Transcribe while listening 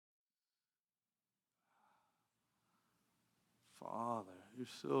Father, you're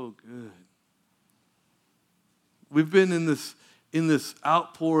so good. We've been in this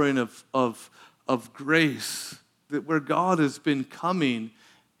outpouring of grace that where God has been coming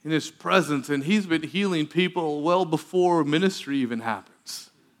in his presence, and he's been healing people well before ministry even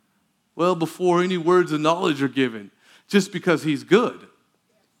happens, well before any words of knowledge are given, just because he's good.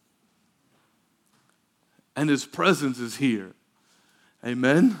 And his presence is here.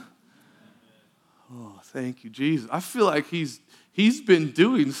 Amen? Oh, thank you, Jesus. I feel like he's been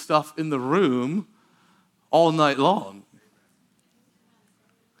doing stuff in the room all night long.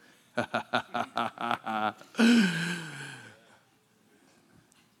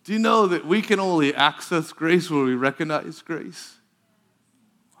 Do you know that we can only access grace where we recognize grace?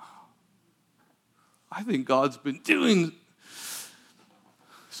 Wow. I think God's been doing,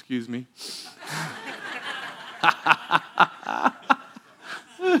 excuse me.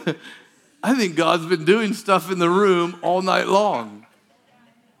 I think God's been doing stuff in the room all night long.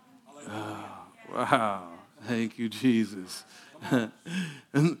 Oh, wow. Thank you, Jesus. And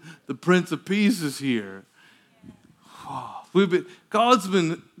the Prince of Peace is here. God's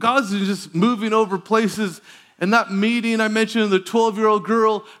been just moving over places. And that meeting I mentioned, the 12-year-old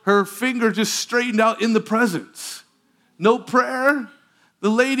girl, her finger just straightened out in the presence. No prayer. The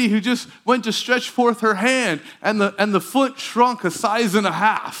lady who just went to stretch forth her hand, and the foot shrunk a size and a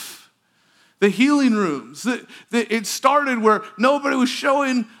half. The healing rooms. It started where nobody was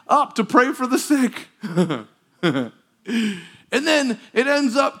showing up to pray for the sick. And then it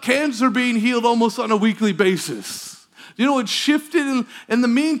ends up cancer being healed almost on a weekly basis. You know what shifted in the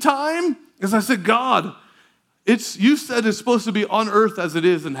meantime? As I said, God, you said it's supposed to be on earth as it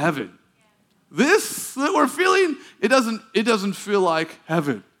is in heaven. This that we're feeling, it doesn't feel like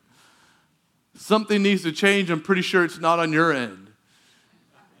heaven. Something needs to change. I'm pretty sure it's not on your end.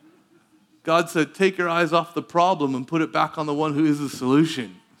 God said, take your eyes off the problem and put it back on the one who is the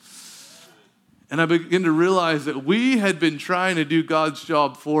solution. And I began to realize that we had been trying to do God's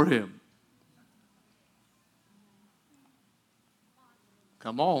job for him.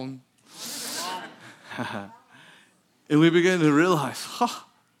 Come on. And we began to realize,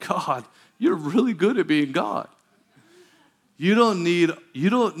 God, you're really good at being God. You don't need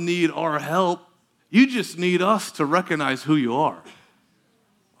our help. You just need us to recognize who you are.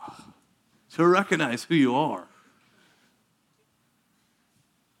 To recognize who you are.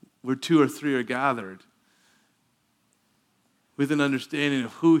 Where two or three are gathered with an understanding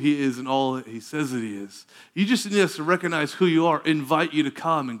of who he is and all that he says that he is. You just need us to recognize who you are, invite you to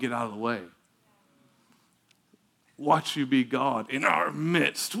come and get out of the way. Watch you be God in our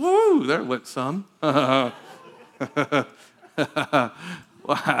midst. Woo, there went some. Wow.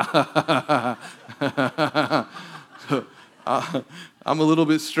 I'm a little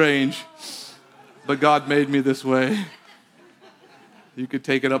bit strange, but God made me this way. You could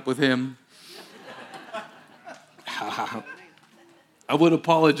take it up with him. I would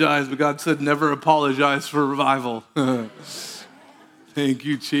apologize, but God said never apologize for revival. Thank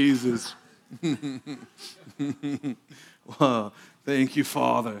you, Jesus. Wow. Thank you,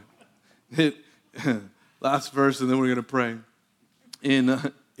 Father. Last verse, and then we're going to pray.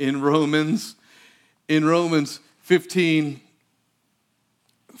 In Romans 15,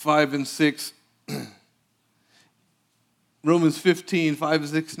 5 and 6. Romans 15, 5 and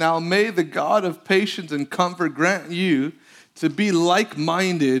 6. Now may the God of patience and comfort grant you to be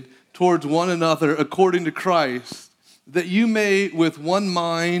like-minded towards one another according to Christ, that you may with one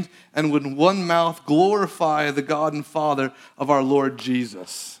mind and with one mouth glorify the God and Father of our Lord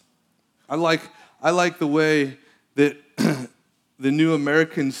Jesus. I like the way that the New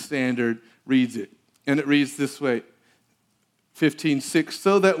American Standard reads it. And it reads this way, 15:6,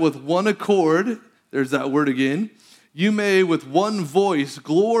 so that with one accord, there's that word again, you may with one voice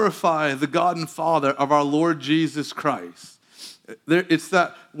glorify the God and Father of our Lord Jesus Christ. It's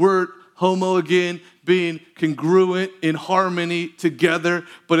that word homo again, being congruent in harmony together,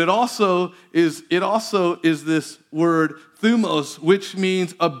 but it also is this word thumos, which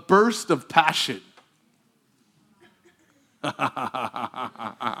means a burst of passion. Let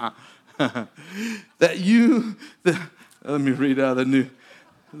me read out the New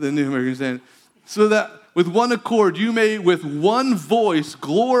American Standard. So that with one accord, you may with one voice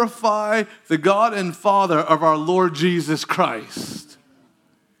glorify the God and Father of our Lord Jesus Christ.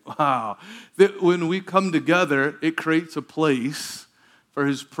 Wow. That when we come together, it creates a place for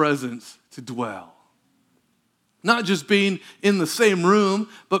his presence to dwell. Not just being in the same room,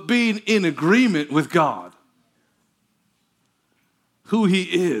 but being in agreement with God. Who he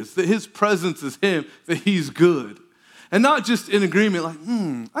is, that his presence is him, that he's good. And not just in agreement like,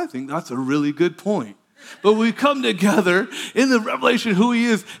 I think that's a really good point. But we come together in the revelation of who he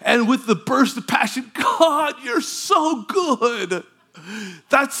is and with the burst of passion, God, you're so good.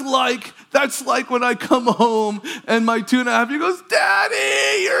 That's like when I come home and my 2.5-year goes,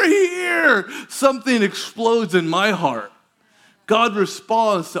 Daddy, you're here. Something explodes in my heart. God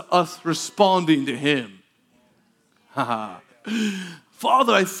responds to us responding to him.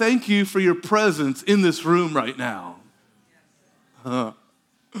 Father, I thank you for your presence in this room right now. God,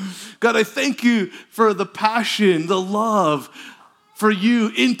 I thank you for the passion, the love for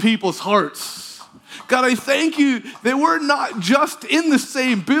you in people's hearts. God, I thank you that we're not just in the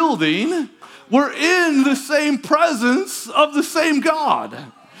same building, we're in the same presence of the same God.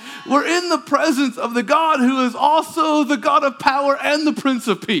 We're in the presence of the God who is also the God of power and the Prince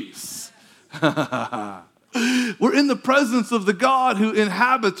of Peace. We're in the presence of the God who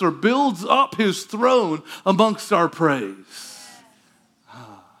inhabits or builds up his throne amongst our praise.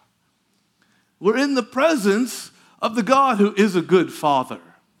 We're in the presence of the God who is a good Father.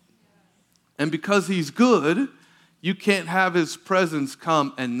 And because he's good, you can't have his presence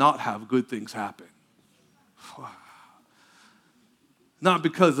come and not have good things happen. Not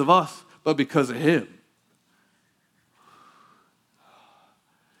because of us, but because of him.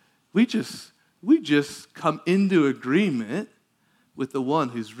 We just come into agreement with the one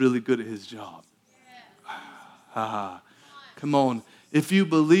who's really good at his job. Come on. If you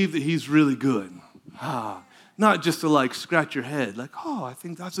believe that he's really good, not just to like scratch your head, like, oh, I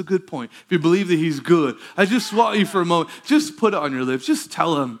think that's a good point. If you believe that he's good, I just want you for a moment, just put it on your lips. Just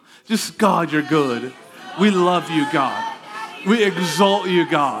tell him, just God, you're good. We love you, God. We exalt you,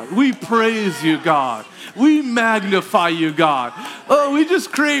 God. We praise you, God. We magnify you, God. Oh, we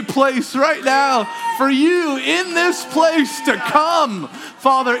just create place right now for you in this place to come.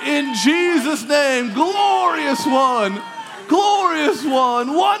 Father, in Jesus' name, glorious one. Glorious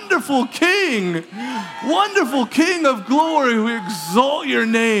one, wonderful King of glory, we exalt your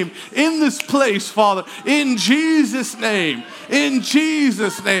name in this place, Father, in Jesus' name, in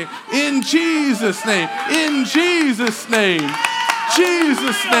Jesus' name, in Jesus' name, in Jesus' name,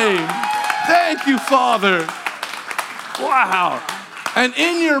 Jesus' name. Thank you, Father. Wow. And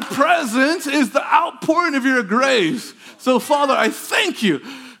in your presence is the outpouring of your grace. So, Father, I thank you.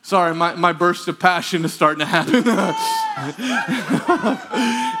 Sorry, my burst of passion is starting to happen.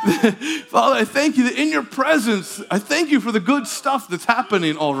 Father, I thank you that in your presence, I thank you for the good stuff that's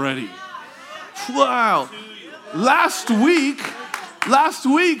happening already. Wow. Last week,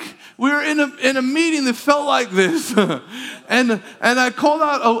 we were in a meeting that felt like this. and I called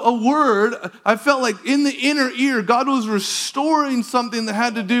out a word. I felt like in the inner ear, God was restoring something that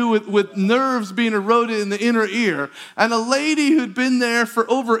had to do with nerves being eroded in the inner ear. And a lady who'd been there for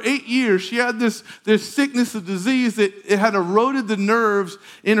over 8 years, she had this sickness, a disease that it had eroded the nerves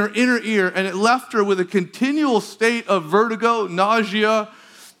in her inner ear, and it left her with a continual state of vertigo, nausea,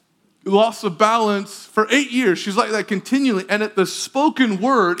 loss of balance for 8 years. She's like that continually. And at the spoken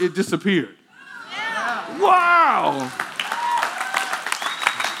word, it disappeared. Yeah. Wow.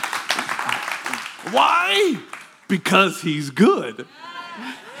 Why? Because he's good.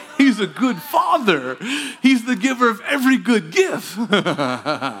 He's a good Father. He's the giver of every good gift.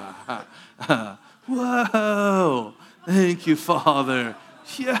 Whoa. Thank you, Father.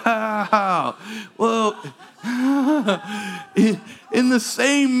 Yeah. Well, in the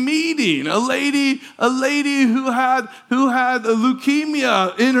same meeting, a lady who had a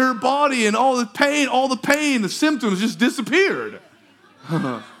leukemia in her body, and all the pain, the symptoms just disappeared.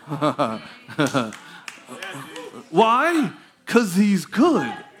 Why? Because he's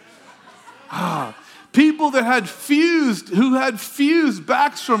good. People that who had fused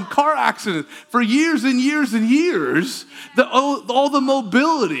backs from car accidents for years and years and years, all the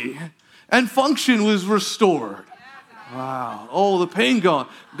mobility and function was restored. Wow. Oh, the pain gone.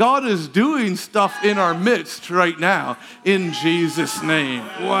 God is doing stuff in our midst right now in Jesus' name.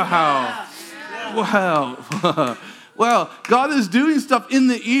 Wow. Wow. Well, God is doing stuff in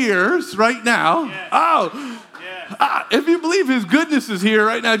the ears right now. Oh. If you believe his goodness is here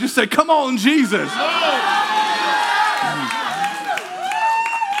right now, just say, come on, Jesus.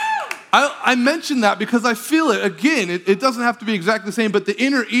 I mentioned that because I feel it. Again, it doesn't have to be exactly the same, but the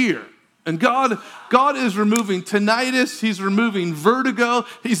inner ear. And God is removing tinnitus. He's removing vertigo.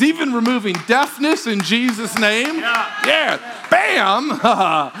 He's even removing deafness in Jesus' name. Yeah. Bam.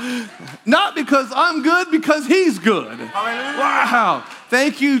 Not because I'm good, because he's good. Hallelujah. Wow.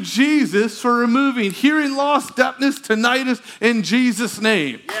 Thank you, Jesus, for removing hearing loss, deafness, tinnitus in Jesus'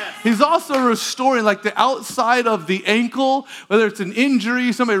 name. Yes. He's also restoring like the outside of the ankle, whether it's an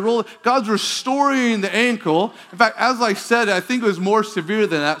injury, somebody rolled. God's restoring the ankle. In fact, as I said, I think it was more severe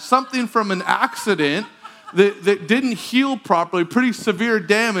than that. Something from an accident that didn't heal properly, pretty severe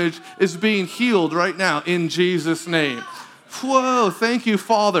damage, is being healed right now in Jesus' name. Whoa, thank you,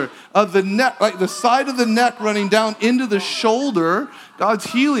 Father. The neck, like the side of the neck running down into the shoulder, God's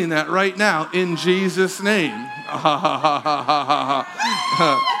healing that right now in Jesus' name.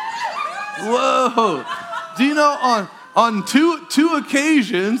 Whoa. Do you know on two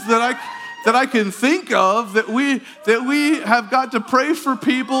occasions that I can think of that we have got to pray for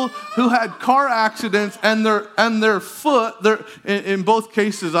people who had car accidents and their foot, in both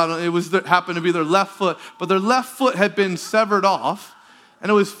cases, happened to be their left foot, but their left foot had been severed off and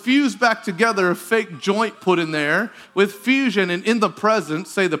it was fused back together, a fake joint put in there with fusion, and in the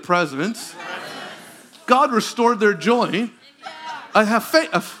presence, say the presence, God restored their joint. I have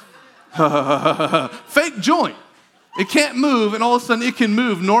fake joint. It can't move, and all of a sudden it can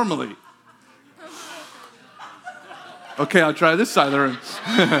move normally. Okay, I'll try this side of the room.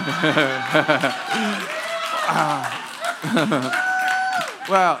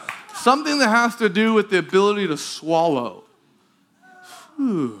 Wow. Something that has to do with the ability to swallow.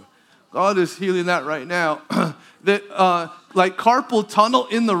 Whew. God is healing that right now. Like carpal tunnel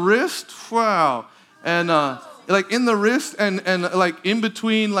in the wrist. Wow. And like in the wrist and like in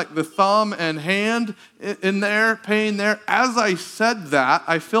between like the thumb and hand in there, pain there. As I said that,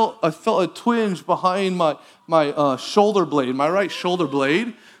 I felt a twinge behind my shoulder blade, my right shoulder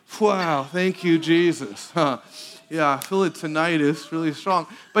blade. Wow, thank you, Jesus. Yeah, I feel it tinnitus really strong.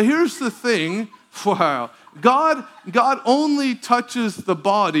 But here's the thing. Wow. God only touches the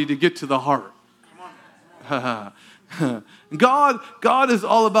body to get to the heart. God is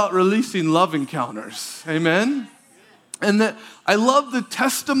all about releasing love encounters. Amen? And that I love the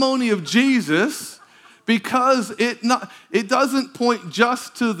testimony of Jesus because it doesn't point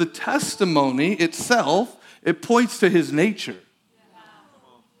just to the testimony itself, it points to his nature.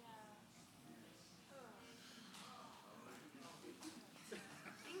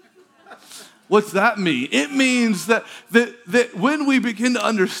 What's that mean? It means that when we begin to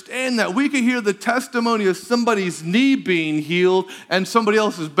understand that, we can hear the testimony of somebody's knee being healed and somebody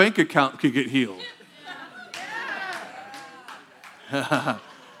else's bank account could get healed.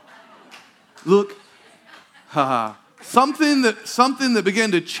 Look, something that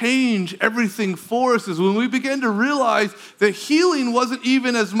began to change everything for us is when we began to realize that healing wasn't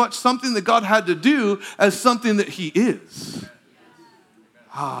even as much something that God had to do as something that he is.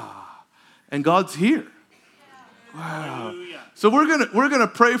 And God's here. Wow. So we're gonna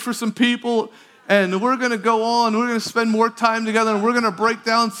pray for some people, and we're gonna go on. We're gonna spend more time together, and we're gonna break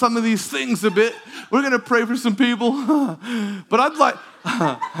down some of these things a bit. We're gonna pray for some people, but I'd like,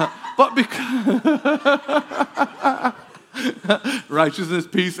 but because righteousness,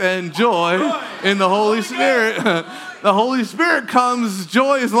 peace, and joy in the Holy Spirit. The Holy Spirit comes,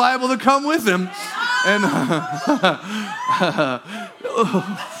 joy is liable to come with him, and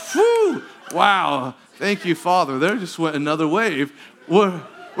whew. Wow. Thank you, Father. There just went another wave. We're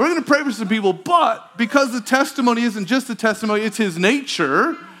going to pray for some people, but because the testimony isn't just a testimony, it's his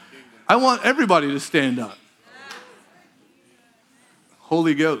nature, I want everybody to stand up.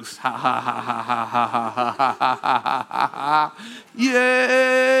 Holy Ghost. Ha, ha, ha, ha, ha, ha, ha, ha, ha, ha, ha.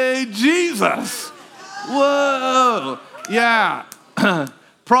 Yay, Jesus. Whoa. Yeah.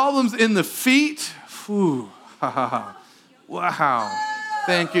 Problems in the feet. Whew. Ha, ha, ha. Wow.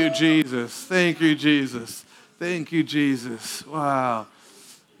 Thank you, Jesus. Thank you, Jesus. Thank you, Jesus. Wow.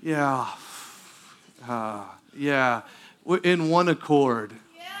 Yeah. Yeah. We're in one accord.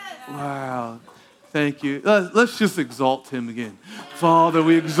 Wow. Thank you. Let's just exalt him again. Father,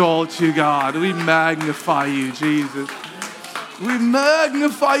 we exalt you, God. We magnify you, Jesus. We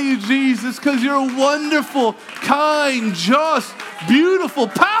magnify you, Jesus, because you're a wonderful, kind, just, beautiful,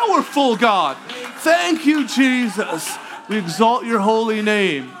 powerful God. Thank you, Jesus. We exalt your holy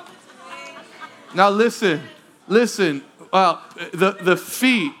name. Now listen. The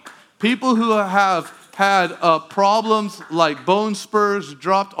feet, people who have had problems like bone spurs,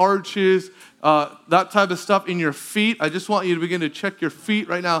 dropped arches, that type of stuff in your feet, I just want you to begin to check your feet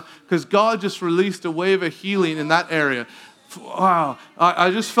right now because God just released a wave of healing in that area. Wow,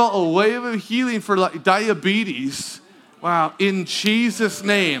 I just felt a wave of healing for like diabetes. Wow, in Jesus'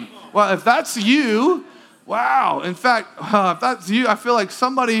 name. Well, if that's you, wow. In fact, if that's you, I feel like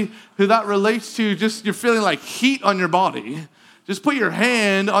somebody who that relates to, just you're feeling like heat on your body. Just put your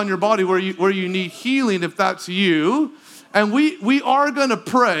hand on your body where you need healing if that's you. And we are going to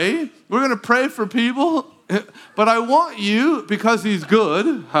pray. We're going to pray for people. But I want you, because he's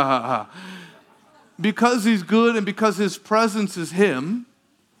good, because he's good and because his presence is him,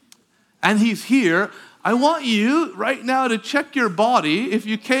 and he's here, I want you right now to check your body. If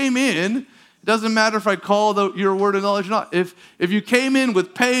you came in It doesn't matter if I call your word of knowledge or not. If you came in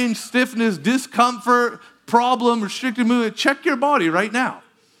with pain, stiffness, discomfort, problem, restricted movement, check your body right now.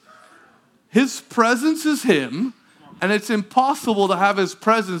 His presence is him, and it's impossible to have his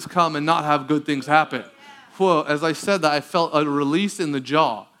presence come and not have good things happen. Whoa, as I said that, I felt a release in the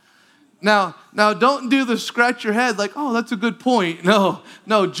jaw. Now don't do the scratch your head like, oh, that's a good point. No,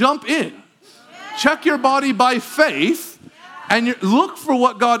 jump in. Check your body by faith, and look for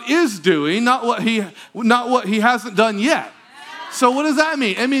what God is doing, not what he hasn't done yet. So what does that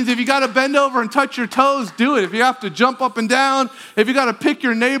mean? It means if you got to bend over and touch your toes, do it. If you have to jump up and down, if you got to pick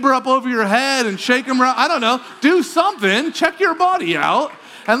your neighbor up over your head and shake him around, I don't know, do something. Check your body out,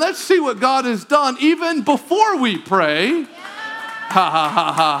 and let's see what God has done even before we pray. Ha, ha,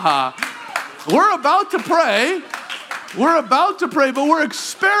 ha, ha, ha. We're about to pray, but we're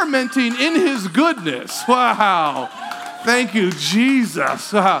experimenting in his goodness. Wow. Thank you,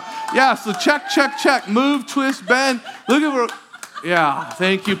 Jesus. Yeah, so check. Move, twist, bend. Look at where. Yeah,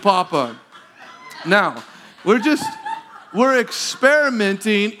 thank you, Papa. Now, we're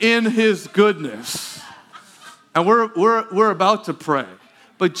experimenting in his goodness. And we're about to pray.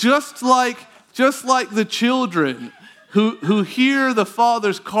 But just like the children who hear the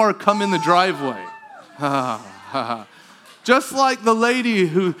father's car come in the driveway. Just like the lady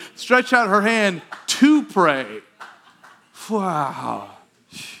who stretched out her hand to pray. Wow.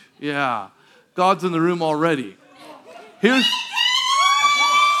 Yeah. God's in the room already. Here's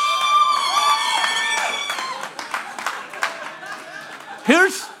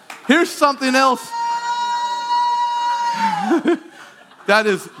something else. That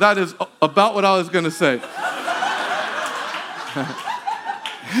is about what I was going to say.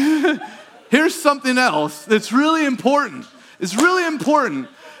 Here's something else that's really important. It's really important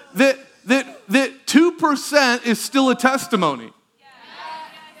that 2% is still a testimony.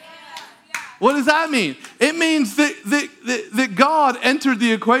 What does that mean? It means that God entered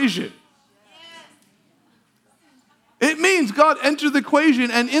the equation. It means God entered the equation,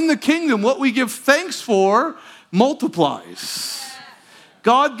 and in the kingdom, what we give thanks for multiplies.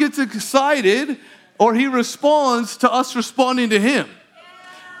 God gets excited, or he responds to us responding to him.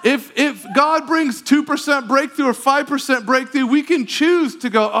 If God brings 2% breakthrough or 5% breakthrough, we can choose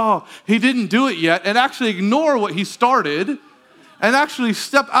to go, oh, he didn't do it yet, and actually ignore what he started and actually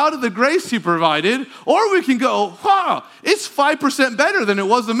step out of the grace he provided. Or we can go, wow, it's 5% better than it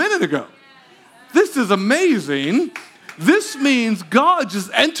was a minute ago. This is amazing. This means God just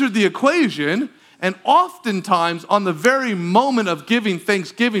entered the equation, and oftentimes on the very moment of giving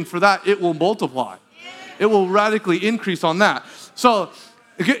thanksgiving for that, it will multiply. It will radically increase on that. So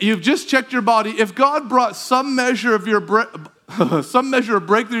you've just checked your body. If God brought some measure of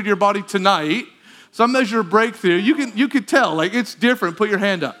breakthrough to your body tonight, some measure of breakthrough, you could tell, like it's different. Put your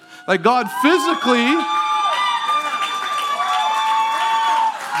hand up. Like God physically,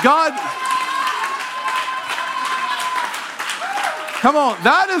 come on,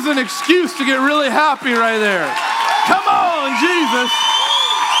 that is an excuse to get really happy right there. Come on, Jesus.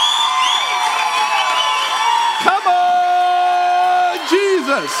 Come on,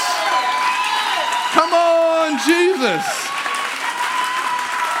 Jesus. Come on, Jesus.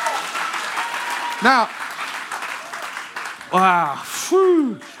 Now, wow.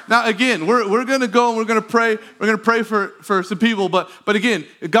 Whew. Now again, we're going to go and we're going to pray. We're going to pray for some people. But again,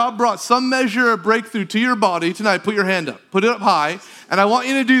 God brought some measure of breakthrough to your body tonight. Put your hand up. Put it up high. And I want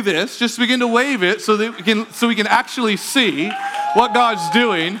you to do this. Just begin to wave it so we can actually see what God's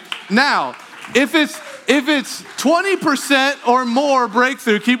doing. Now, if it's 20% or more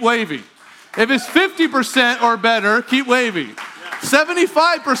breakthrough, keep waving. If it's 50% or better, keep waving.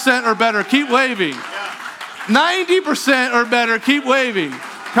 75% or better, keep waving. 90% or better, keep waving.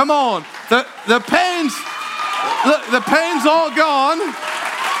 Come on. The pain's all gone.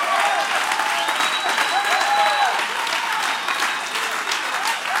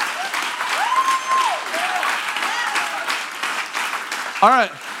 All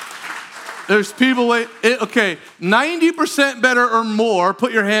right. There's people okay, 90% better or more,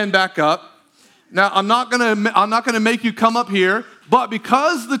 put your hand back up. Now, I'm not gonna make you come up here, but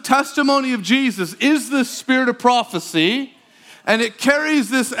because the testimony of Jesus is the spirit of prophecy, and it carries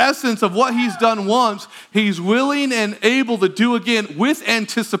this essence of what he's done once, he's willing and able to do again with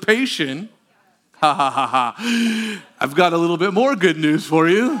anticipation. Ha ha ha ha. I've got a little bit more good news for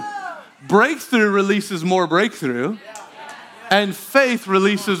you. Breakthrough releases more breakthrough, and faith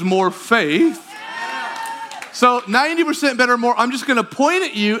releases more faith. So 90% better or more, I'm just going to point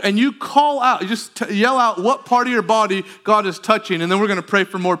at you and you call out, yell out what part of your body God is touching, and then we're going to pray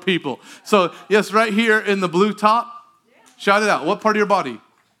for more people. So yes, right here in the blue top, shout it out. What part of your body?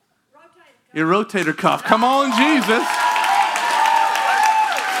 Your rotator cuff. Come on, Jesus.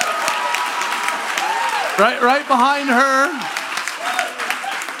 Right behind her.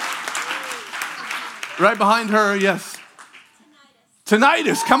 Right behind her, yes.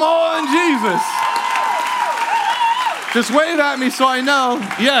 Tinnitus. Come on, Jesus. Just wave at me so I know.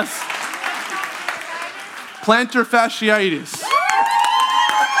 Yes. Plantar fasciitis.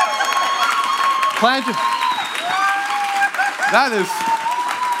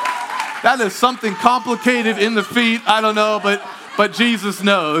 That is something complicated in the feet. I don't know, but Jesus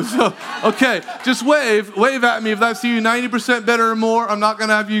knows. Okay, just wave at me if that's you. 90% better or more. I'm not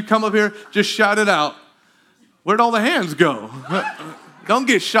gonna have you come up here. Just shout it out. Where'd all the hands go? Don't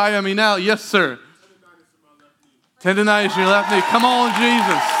get shy on me now. Yes, sir. Tendonitis in your left knee. Come on,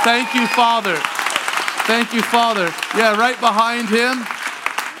 Jesus. Thank you, Father. Thank you, Father. Yeah, right behind him.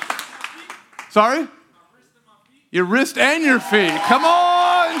 Sorry? Your wrist and your feet. Come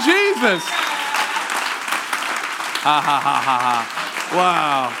on, Jesus. Ha, ha, ha, ha, ha.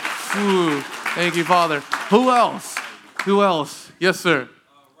 Wow. Ooh. Thank you, Father. Who else? Who else? Yes, sir.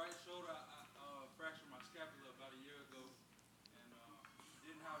 Right shoulder, I fractured my scapula about a year ago. And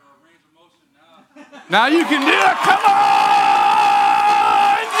didn't have a range of motion. Now you can do it. Come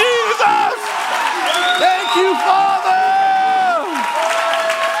on, Jesus. Thank you, Father.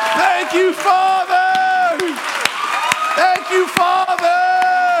 Thank you, Father. Thank you,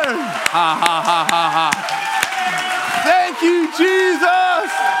 Father. Ha, ha, ha, ha, ha. Thank you,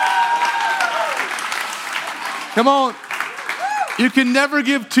 Jesus. Come on. You can never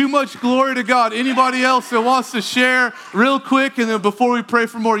give too much glory to God. Anybody else that wants to share real quick, and then before we pray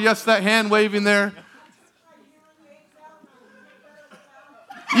for more, yes, that hand waving there.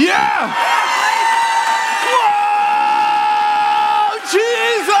 Yeah. Whoa,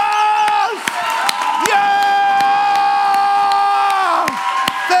 Jesus. Yeah.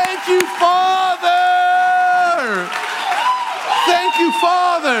 Thank you, Father. Thank you,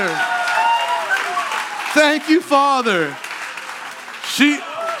 Father. Thank you, Father.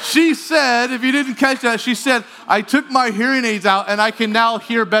 She said, if you didn't catch that, she said, I took my hearing aids out and I can now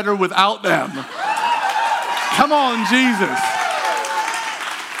hear better without them. Come on, Jesus.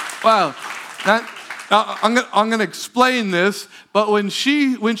 Wow. Now, I'm going to explain this, but when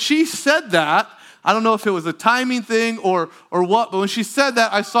she said that, I don't know if it was a timing thing or what, but when she said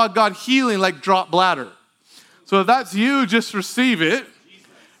that, I saw God healing like drop bladder. So if that's you, just receive it.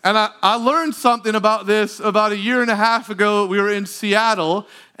 And I learned something about this about a year and a half ago. We were in Seattle,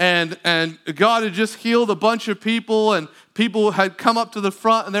 and God had just healed a bunch of people, and people had come up to the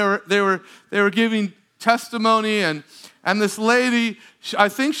front, and they were giving testimony, and this lady, I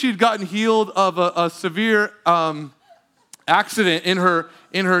think she'd gotten healed of a severe accident in her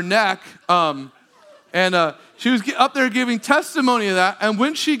neck, and she was up there giving testimony of that. And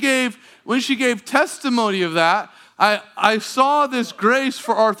when she gave testimony of that, I saw this grace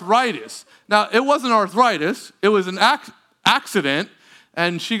for arthritis. Now, it wasn't arthritis. It was an accident,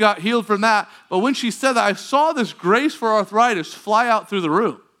 and she got healed from that. But when she said that, I saw this grace for arthritis fly out through the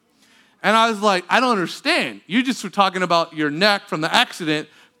room. And I was like, I don't understand. You just were talking about your neck from the accident,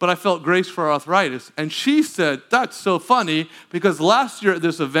 but I felt grace for arthritis. And she said, that's so funny, because last year at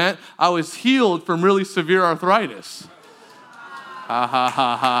this event, I was healed from really severe arthritis. Ha ha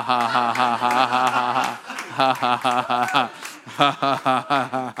ha ha ha ha ha ha ha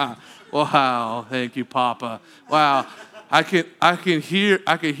ha ha. Wow, thank you, Papa. Wow, I can hear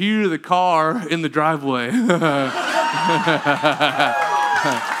the car in the driveway.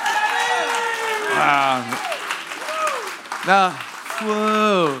 Wow. Now,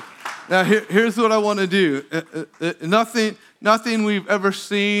 whoa. Now here's what I want to do. Nothing we've ever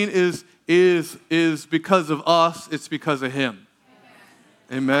seen is because of us. It's because of Him.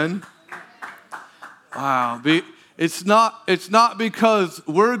 Amen. Wow. It's not because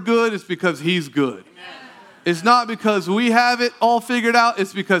we're good, it's because He's good. It's not because we have it all figured out,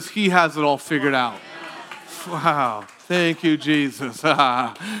 it's because He has it all figured out. Wow. Thank you, Jesus. Here's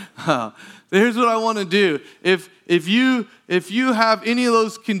what I want to do. If you have any of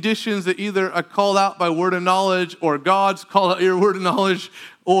those conditions that either are called out by word of knowledge, or God's called out your word of knowledge,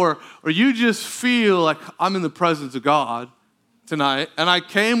 or you just feel like I'm in the presence of God tonight, and I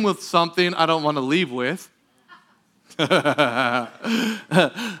came with something I don't want to leave with, I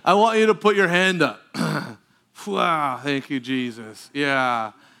want you to put your hand up. Wow, thank you, Jesus.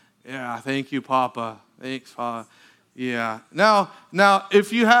 Yeah, thank you, Papa. Thanks, Father. Yeah. Now,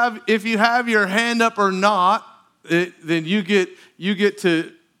 if you have your hand up or not, then you get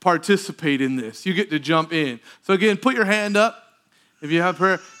to participate in this. You get to jump in. So again, put your hand up, If you have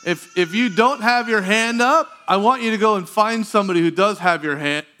prayer, if you don't have your hand up, I want you to go and find somebody who does have their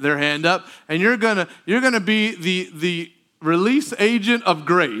hand up, and you're gonna be the release agent of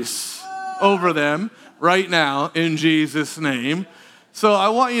grace over them right now in Jesus' name. So I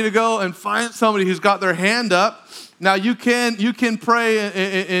want you to go and find somebody who's got their hand up. Now you can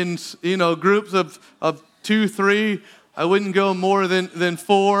pray in groups of 2, 3. I wouldn't go more than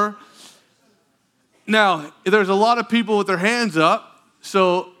 4. Now there's a lot of people with their hands up.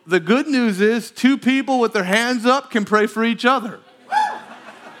 So the good news is 2 people with their hands up can pray for each other.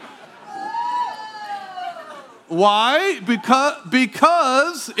 Why?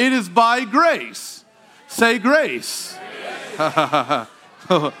 Because it is by grace. Say grace.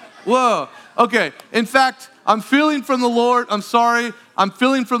 Whoa. Okay. In fact, I'm feeling from the Lord. I'm sorry. I'm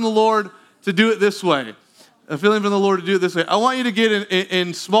feeling from the Lord to do it this way. I'm feeling from the Lord to do it this way. I want you to get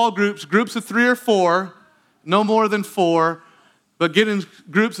in small groups of 3 or 4, no more than 4. But get in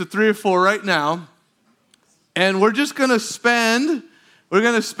groups of 3 or 4 right now, and we're going to spend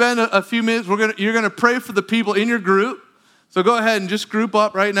a few minutes. You're going to pray for the people in your group. So go ahead and just group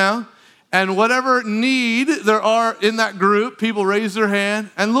up right now, and whatever need there are in that group, people raise their hand.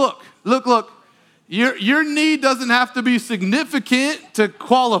 And look. Your need doesn't have to be significant to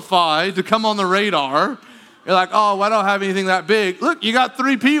qualify to come on the radar. You're like, oh, well, I don't have anything that big. Look, you got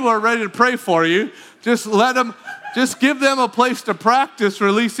 3 people who are ready to pray for you. Just give them a place to practice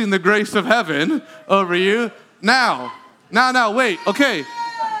releasing the grace of heaven over you. Now, wait, okay.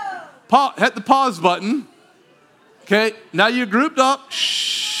 Hit the pause button. Okay, now you're grouped up.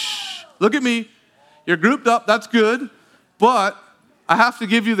 Shh, look at me. You're grouped up, that's good. But I have to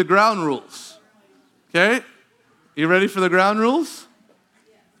give you the ground rules. Okay, you ready for the ground rules?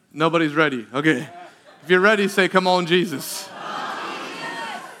 Nobody's ready, okay. If you're ready, say, come on, Jesus.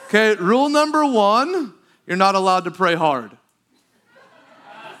 Okay, rule number 1. You're not allowed to pray hard.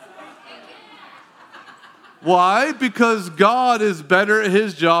 Why? Because God is better at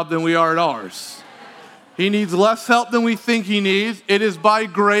his job than we are at ours. He needs less help than we think he needs. It is by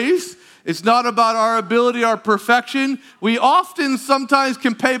grace. It's not about our ability, our perfection. We sometimes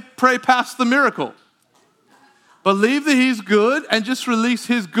can pray past the miracle. Believe that he's good and just release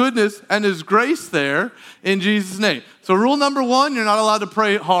his goodness and his grace there in Jesus' name. So rule number 1, you're not allowed to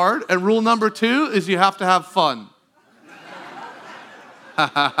pray hard. And rule number 2 is you have to have fun.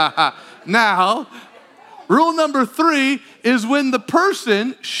 Now, rule number 3 is when the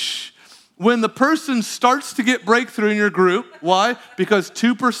person starts to get breakthrough in your group. Why? Because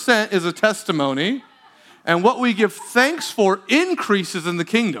 2% is a testimony. And what we give thanks for increases in the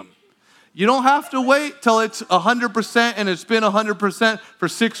kingdom. You don't have to wait till it's 100% and it's been 100% for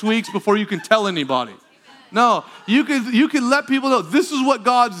 6 weeks before you can tell anybody. No, you can let people know this is what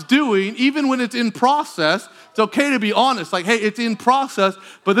God's doing, even when it's in process. It's okay to be honest, like, hey, it's in process,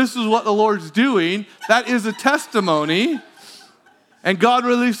 but this is what the Lord's doing. That is a testimony, and God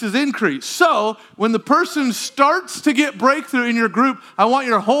releases increase. So when the person starts to get breakthrough in your group, I want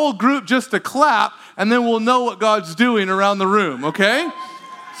your whole group just to clap, and then we'll know what God's doing around the room, okay?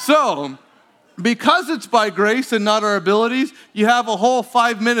 So, because it's by grace and not our abilities, you have a whole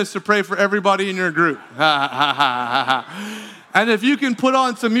 5 minutes to pray for everybody in your group. And if you can put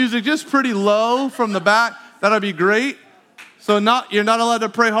on some music just pretty low from the back, that'll be great. So you're not allowed to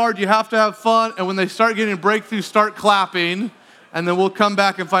pray hard. You have to have fun. And when they start getting breakthrough, start clapping. And then we'll come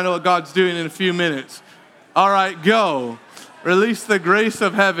back and find out what God's doing in a few minutes. All right, go. Release the grace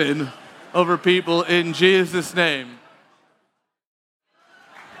of heaven over people in Jesus' name.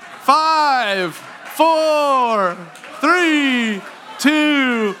 5, 4, 3,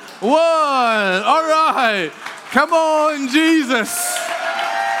 2, 1. All right. Come on, Jesus.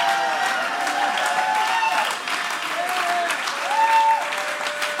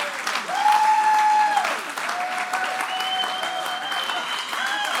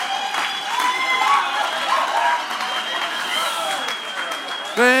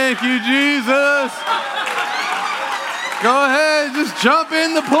 Thank you, Jesus. Go ahead, just jump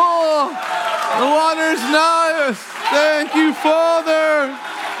in the pool. The water's nice. Thank you, Father.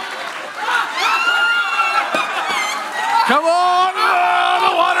 Come on. Oh,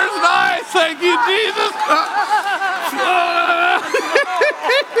 the water's nice. Thank you, Jesus.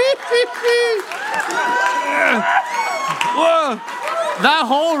 Whoa. That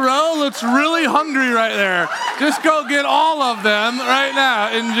whole row looks really hungry right there. Just go get all of them right now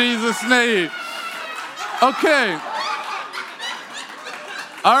in Jesus' name. Okay.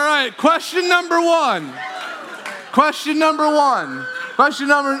 All right, question number one.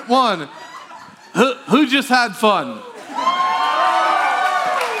 Who just had fun?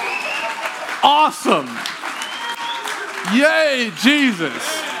 Awesome. Yay,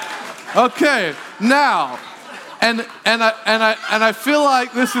 Jesus. Okay, now, and I feel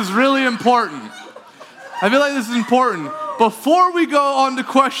like this is really important. I feel like this is important. Before we go on to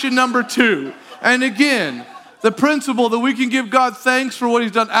question number 2, and again, the principle that we can give God thanks for what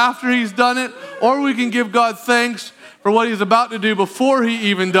he's done after he's done it, or we can give God thanks for what he's about to do before he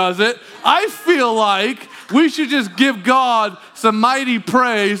even does it. I feel like we should just give God some mighty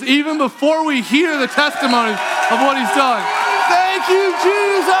praise even before we hear the testimonies of what he's done. Thank you,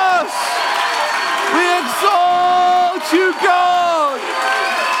 Jesus. We exalt you, God.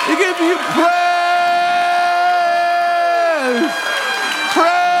 We give you praise.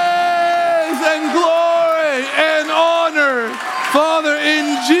 Praise and glory and honor. Father,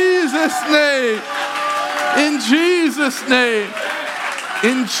 in Jesus' name. In Jesus' name.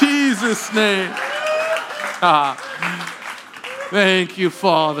 In Jesus' name. Thank you,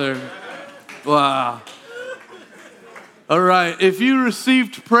 Father. Wow. All right. If you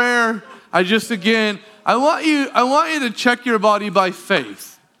received prayer, I want you to check your body by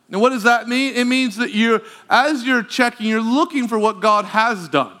faith. Now, what does that mean? It means that as you're checking, you're looking for what God has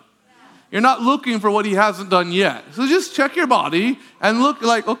done. You're not looking for what he hasn't done yet. So just check your body and look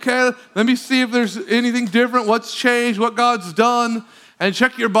like, okay, let me see if there's anything different, what's changed, what God's done, and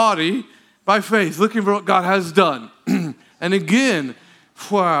check your body by faith, looking for what God has done. And again,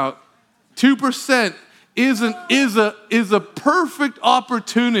 wow, 2% is a perfect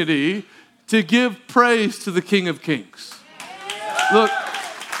opportunity to give praise to the King of Kings. Look,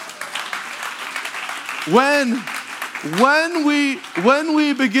 when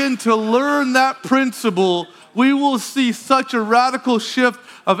we begin to learn that principle, we will see such a radical shift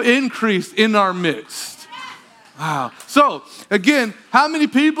of increase in our midst. Wow. So, again, how many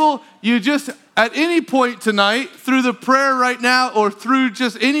people you just, at any point tonight, through the prayer right now, or through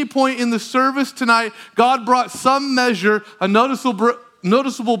just any point in the service tonight, God brought some measure, a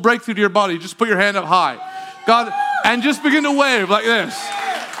noticeable breakthrough to your body? Just put your hand up high. God, and just begin to wave like this.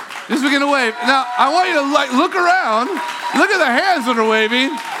 Just begin to wave. Now, I want you to look around. Look at the hands that are waving.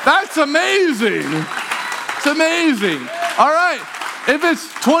 That's amazing. It's amazing. All right. If it's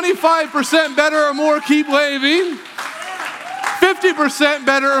 25% better or more, keep waving. 50%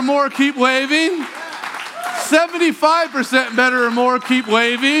 better or more, keep waving. 75% better or more, keep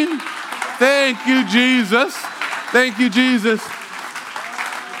waving. Thank you, Jesus. Thank you, Jesus.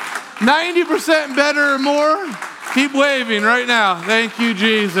 90% better or more, keep waving right now. Thank you,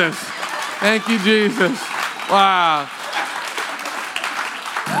 Jesus. Thank you, Jesus. Wow.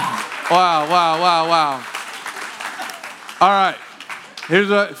 Wow, wow, wow, wow. All right. Here's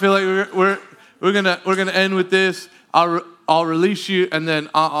what I feel like we're gonna end with this. I'll release you, and then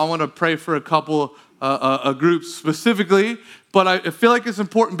I want to pray for a couple groups specifically. But I feel like it's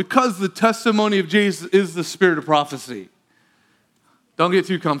important because the testimony of Jesus is the spirit of prophecy. Don't get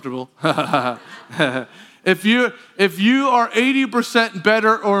too comfortable. If you are 80%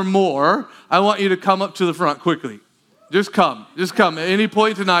 better or more, I want you to come up to the front quickly. Just come at any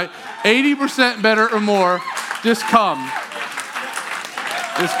point tonight. 80% better or more, just come.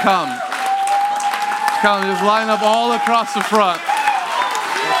 Just come. Just line up all across the front.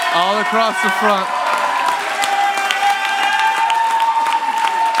 All across the front.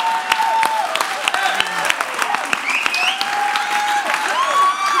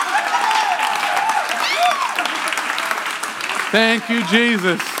 Thank you,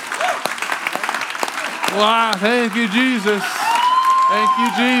 Jesus. Wow, thank you, Jesus. Thank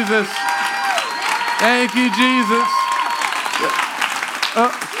you, Jesus. Thank you, Jesus.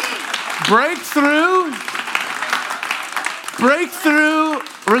 Breakthrough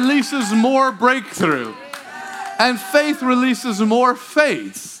releases more breakthrough. And faith releases more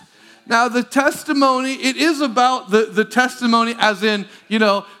faith. Now, the testimony, it is about the testimony as in,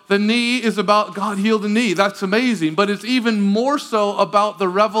 the knee is about God healed the knee. That's amazing. But it's even more so about the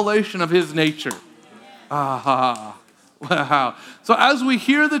revelation of his nature. Wow. So as we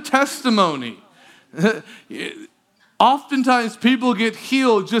hear the testimony, oftentimes people get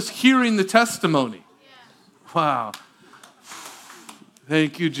healed just hearing the testimony. Wow.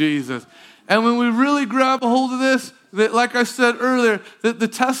 Thank you, Jesus. And when we really grab a hold of this, that, like I said earlier,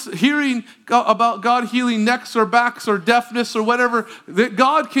 that hearing about God healing necks or backs or deafness or whatever, that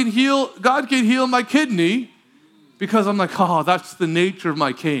God can heal my kidney, because I'm like, oh, that's the nature of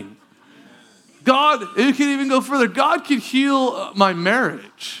my King. God, it can even go further. God can heal my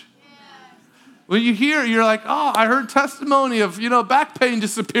marriage. When you hear, you're like, oh, I heard testimony of, back pain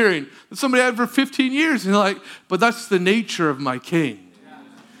disappearing that somebody had for 15 years. And you're like, but that's the nature of my King.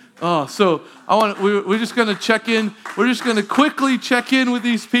 Oh, so we're just going to check in. We're just going to quickly check in with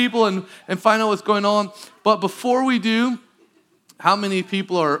these people and find out what's going on. But before we do, how many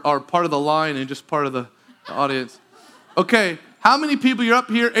people are part of the line and just part of the audience? Okay, how many people, you're up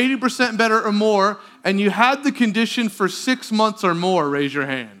here 80% better or more, and you had the condition for 6 months or more? Raise your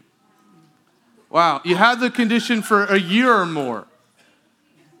hand. Wow, you had the condition for a year or more.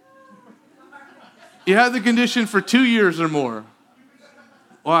 You had the condition for 2 years or more.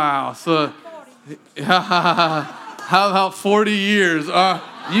 Wow, so how about 40 years?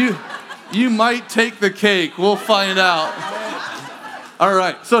 You might take the cake. We'll find out. All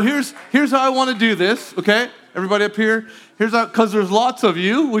right, so here's how I want to do this, okay? Everybody up here? Here's how, because there's lots of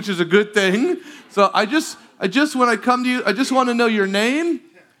you, which is a good thing. So I just when I come to you, I just want to know your name,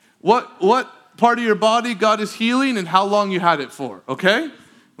 what part of your body God is healing, and how long you had it for, okay?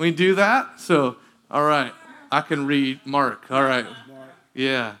 We do that? So, all right, I can read Mark. All right.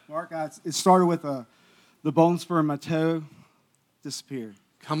 Yeah. Mark, it started with the bone spur in my toe disappeared.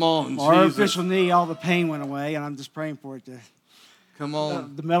 Come on, my Jesus. artificial knee, all the pain went away, and I'm just praying for it to come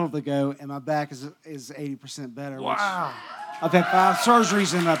on. The metal to go, and my back is 80% better. Wow. I've had 5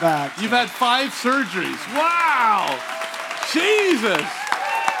 surgeries in my back. You've had 5 surgeries. Wow. Jesus.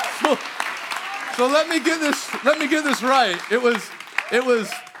 So let me get this right. It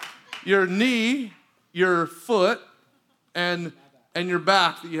was your knee, your foot, and your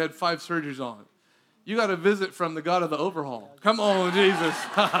back that you had 5 surgeries on. You got a visit from the God of the overhaul. Come on, Jesus.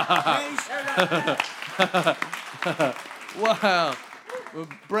 Wow. Well,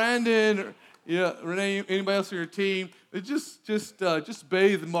 Brandon, Renee, anybody else on your team, just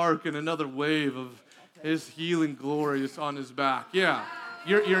bathe Mark in another wave of his healing glory just on his back. Yeah.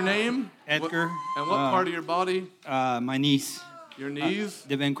 Your name? Edgar. And what part of your body? My knees. Your knees?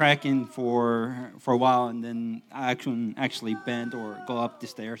 They've been cracking for a while, and then I actually bend or go up the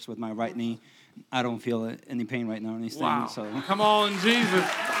stairs with my right knee. I don't feel any pain right now in these things. So. Come on, Jesus.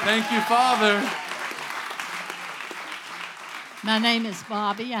 Thank you, Father. My name is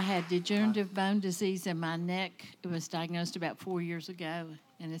Bobby. I had degenerative bone disease in my neck. It was diagnosed about 4 years ago,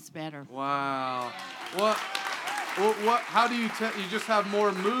 and it's better. Wow. What? How do you you just have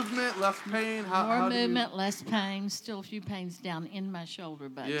more movement, less pain? More movement, less pain. Still a few pains down in my shoulder,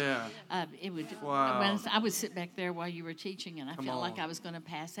 but it would. Wow. I would sit back there while you were teaching, and I felt like I was going to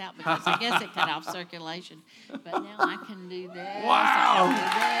pass out because I guess it cut off circulation. But now I can do this. Wow. I can do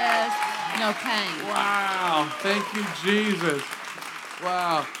this. No pain. Wow. Thank you, Jesus.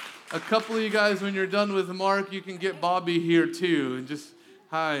 Wow. A couple of you guys, when you're done with Mark, you can get Bobby here too, and just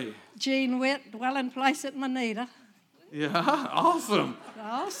hi. Jean Witt, dwelling place at Manita. Yeah, awesome.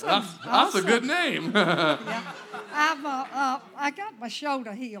 Awesome. That's a good name. Yeah. I got my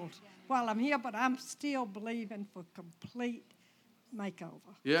shoulder healed while I'm here, but I'm still believing for complete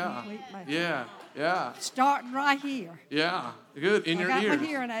makeover. Yeah. Complete makeover. Yeah. Starting right here. Yeah. Good. In your ears. I got my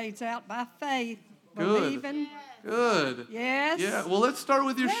hearing aids out by faith, Good. believing. Good. Yes. Yeah. Well, let's start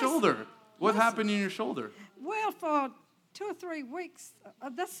with your Yes. shoulder. What happened in your shoulder? Well, for 2 or 3 weeks,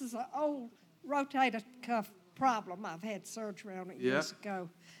 this is an old rotator cuff problem. I've had surgery on it years ago,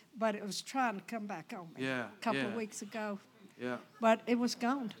 but it was trying to come back on me a couple of weeks ago. Yeah. But it was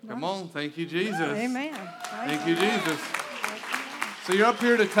gone. Come on. Thank you, Jesus. Amen. Thank you, Jesus. So you're up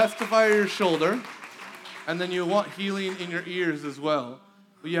here to testify your shoulder, and then you want healing in your ears as well.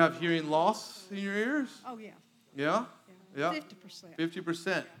 Will you have hearing loss in your ears? Oh, yeah. Yeah? Yeah. 50%.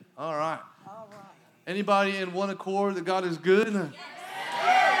 50%. All right. All right. Anybody in one accord that God is good?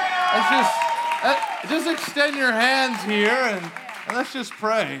 Let's just extend your hands here and let's just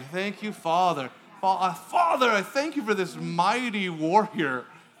pray. Thank you, Father. Father, I thank you for this mighty warrior.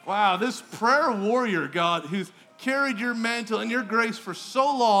 Wow, this prayer warrior, God, who's carried your mantle and your grace for so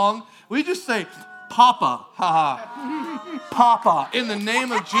long. We just say, Papa, Papa, in the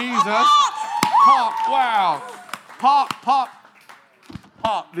name of Jesus. Pop, wow. Pop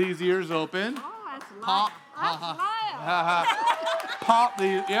these ears open. Pop, pop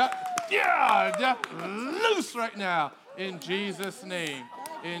these, yeah, loose right now. In Jesus' name,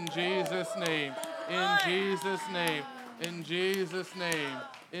 in Jesus' name, in Jesus' name, in Jesus' name,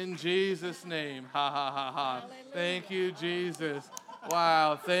 in Jesus' name. Ha. Thank you, Jesus.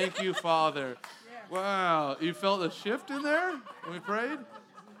 Wow, thank you, Father. Wow, you felt a shift in there when we prayed?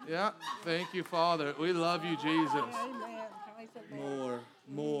 Yeah, thank you, Father. We love you, Jesus. More.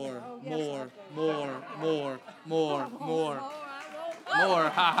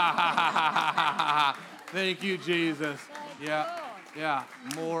 Ha. Thank you, Jesus. Yeah.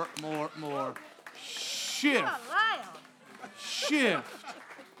 More. Shift.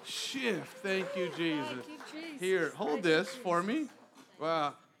 Thank you, Jesus. Here, hold this for me.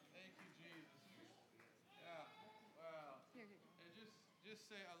 Wow.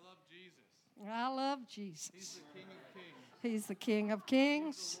 I love Jesus. He's the King of Kings. He's the King of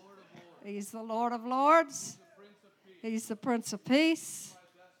Kings. He's the Lord of Lords. He's the Prince of Peace.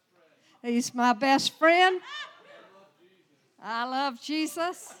 He's my best friend. I love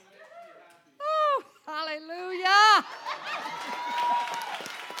Jesus. Oh, hallelujah.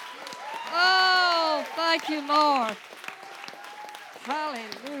 Oh, thank you, Lord.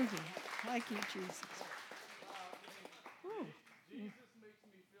 Hallelujah. Thank you, Jesus.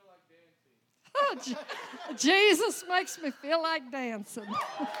 Oh, Jesus makes me feel like dancing.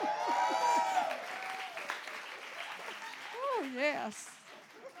 Oh, yes.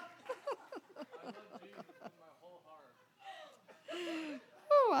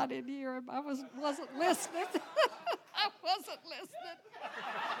 Oh, I didn't hear him. I wasn't listening. I wasn't listening.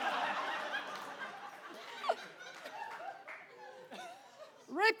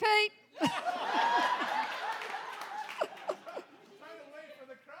 Repeat.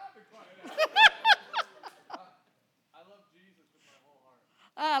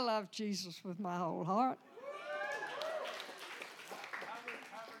 I love Jesus with my whole heart.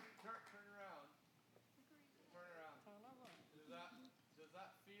 Turn around. Does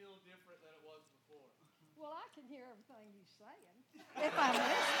that feel different than it was before? Well, I can hear everything you're saying if I'm listening.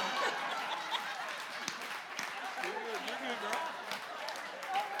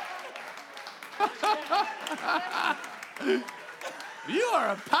 You are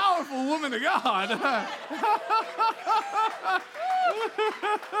a powerful woman of God.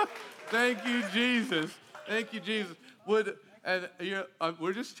 Thank you, Jesus. Thank you, Jesus. We're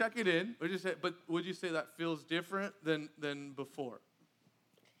just checking in. But would you say that feels different than before?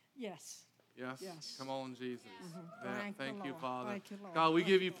 Yes. Yes. Come on, Jesus. Mm-hmm. Yeah, thank you, Lord. Father. Thank you, Lord. God, we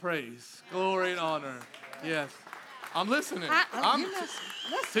give you praise, glory, and honor. Yes. I'm listening. Listen.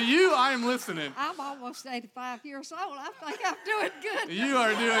 To you, I am listening. I'm almost 85 years old. I think I'm doing good. You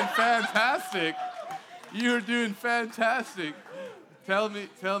are doing fantastic. You are doing fantastic. Tell me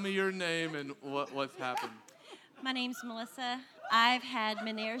your name and what's happened. My name's Melissa. I've had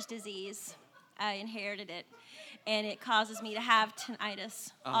Meniere's disease. I inherited it, and it causes me to have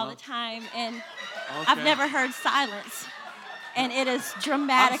tinnitus all the time, and I've never heard silence, and it is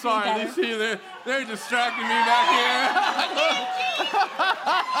dramatically I'm sorry, better. they're distracting me back here.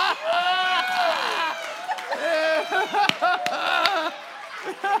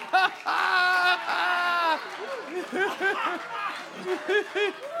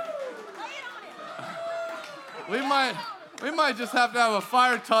 We might just have to have a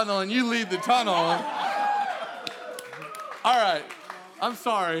fire tunnel and you lead the tunnel. All right. I'm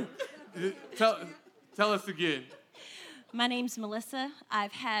sorry. Tell us again. My name's Melissa.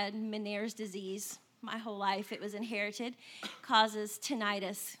 I've had Meniere's disease my whole life. It was inherited, causes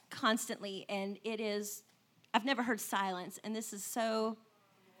tinnitus constantly, and I've never heard silence, and this is so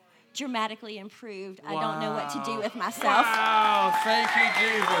dramatically improved. Wow. I don't know what to do with myself. Wow, thank you,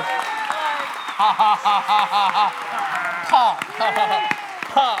 Jesus. Ha ha ha ha ha ha. Pop, ha ha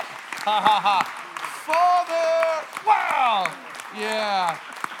ha ha ha. Father, wow. Yeah.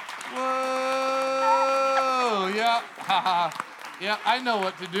 Whoa, yeah. Ha ha. Yeah, I know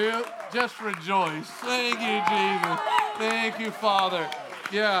what to do. Just rejoice. Thank you, Jesus. Thank you, Father.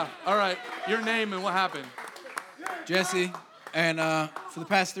 Yeah, all right. Your name and what happened? Jesse. And for the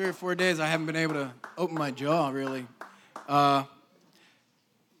past 3 or 4 days, I haven't been able to open my jaw, really.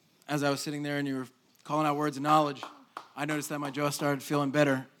 As I was sitting there and you were calling out words of knowledge, I noticed that my jaw started feeling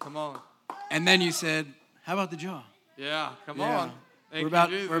better. Come on. And then you said, how about the jaw? Yeah, come on. We're about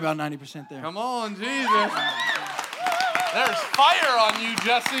 90% there. Come on, Jesus. There's fire on you,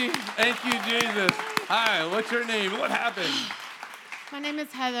 Jesse. Thank you, Jesus. Hi, what's your name? What happened? My name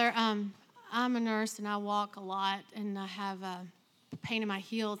is Heather. I'm a nurse, and I walk a lot, and I have pain in my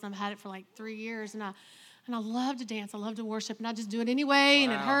heels. I've had it for like 3 years, and I love to dance. I love to worship, and I just do it anyway,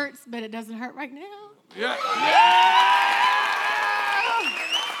 and it hurts, but it doesn't hurt right now. Yeah.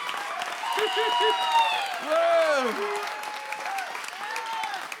 Whoa.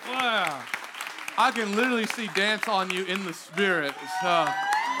 Wow. I can literally see dance on you in the spirit. So,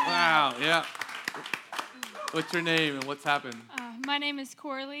 wow, yeah. What's your name and what's happened? My name is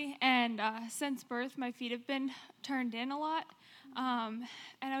Corley, and since birth, my feet have been turned in a lot. And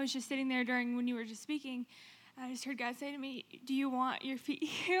I was just sitting there when you were just speaking, and I just heard God say to me, "Do you want your feet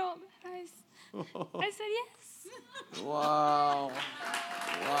healed?" And I said yes. Wow.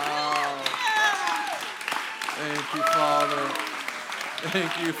 Wow. Thank you, Father.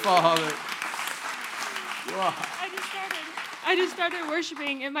 Thank you, Father. Wow. I just started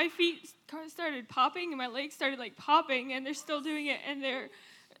worshiping, and my feet started popping, and my legs started popping, and they're still doing it, and they're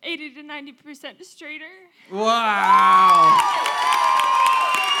 80 to 90% straighter. Wow.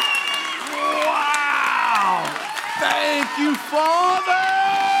 Whoa. Thank you, Father.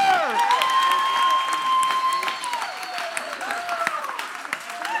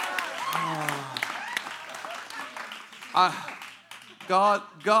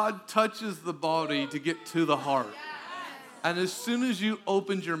 God touches the body to get to the heart. And as soon as you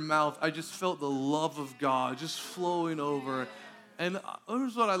opened your mouth, I just felt the love of God just flowing over. And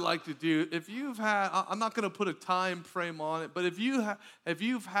here's what I like to do. If you've had, I'm not going to put a time frame on it, but if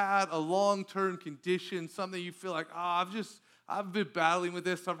you've had a long-term condition, something you feel like, I've been battling with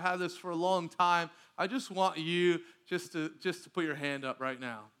this, I've had this for a long time, I just want you just to put your hand up right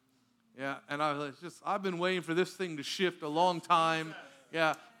now. Yeah, and I've been waiting for this thing to shift a long time.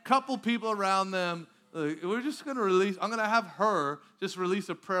 Yeah, a couple people around them. We're just going to release, I'm going to have her just release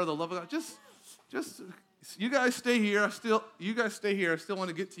a prayer of the love of God. Just you guys stay here. I still want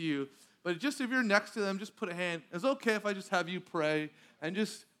to get to you. But just if you're next to them, just put a hand. It's okay if I just have you pray and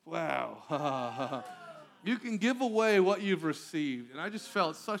just, wow. You can give away what you've received. And I just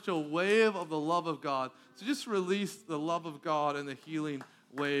felt such a wave of the love of God. So just release the love of God and the healing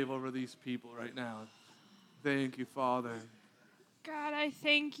wave over these people right now. Thank you, Father. God, I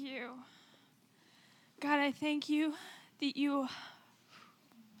thank you. God, I thank you that you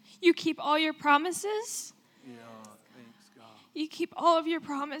keep all your promises. Yeah, thanks, God. You keep all of your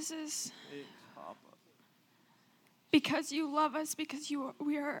promises. Thanks, Papa. Because you love us, because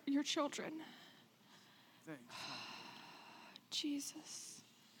we are your children. Thanks, Papa. Jesus.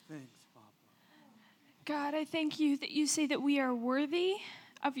 Thanks, Papa. God, I thank you that you say that we are worthy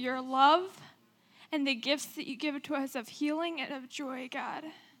of your love and the gifts that you give to us of healing and of joy, God.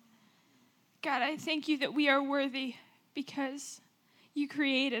 God, I thank you that we are worthy because you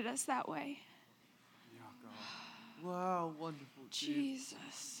created us that way. Yeah, God. Wow, wonderful.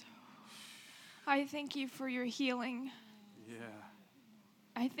 Jesus. I thank you for your healing. Yeah.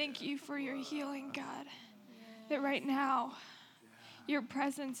 I thank you for your healing, God. That right now, your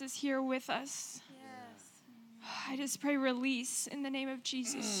presence is here with us. I just pray release in the name of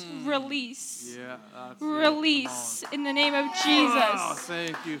Jesus. Release. Yeah, release in the name of Jesus. Oh,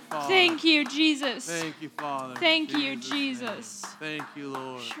 thank you, Father. Thank you, Jesus. Thank you, Father. Thank you, Jesus. Thank you,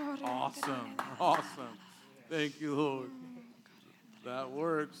 Lord. Awesome. Awesome. Thank you, Lord. That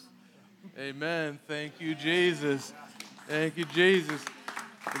works. Amen. Thank you, Jesus. Thank you, Jesus.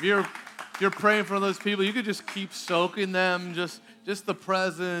 If you're praying for those people, you could just keep soaking them, just the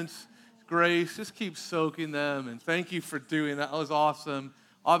presence, grace, just keep soaking them. And thank you for doing that. That was awesome.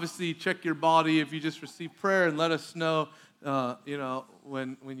 Obviously, check your body if you just received prayer and let us know,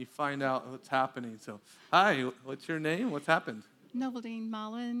 when you find out what's happening. So, hi, what's your name? What's happened? Noveline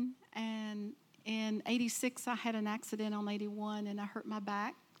Mullen, and in 86, I had an accident on 81, and I hurt my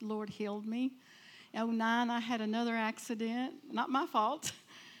back. The Lord healed me. In 09, I had another accident, not my fault.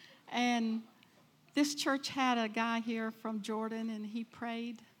 And this church had a guy here from Jordan, and he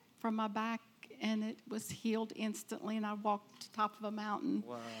prayed from my back, and it was healed instantly, and I walked to the top of a mountain.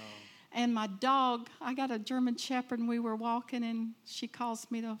 Wow. And my dog, I got a German Shepherd, and we were walking, and she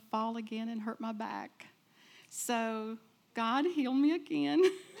caused me to fall again and hurt my back. So God healed me again.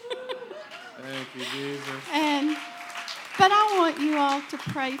 Thank you, Jesus. But I want you all to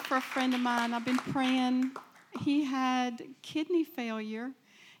pray for a friend of mine. I've been praying. He had kidney failure,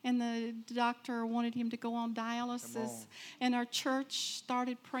 and the doctor wanted him to go on dialysis. And our church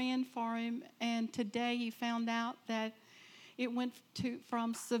started praying for him, and today he found out that it went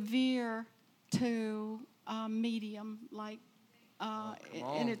from severe to medium,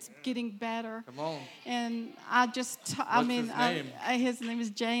 and it's getting better. Come on. And his name is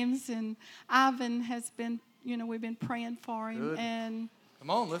James, and Ivan has been, we've been praying for him. Good. And come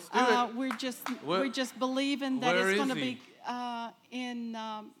on, let's do it. We're just believing that Where it's going to is he? be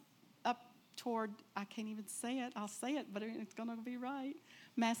up toward, I can't even say it. I'll say it, but it's going to be right.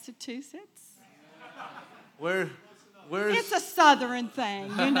 Massachusetts. Where's It's a southern thing,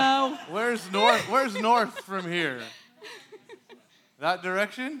 Where's north? Where's north from here? That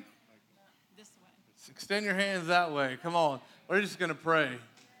direction? This way. Extend your hands that way. Come on. We're just going to pray.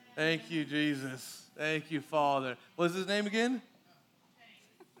 Thank you, Jesus. Thank you, Father. What's his name again?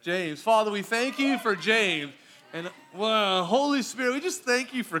 James. Father, we thank you for James. And Holy Spirit, we just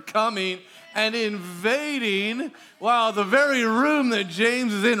thank you for coming and invading, the very room that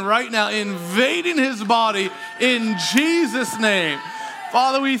James is in right now, invading his body in Jesus' name.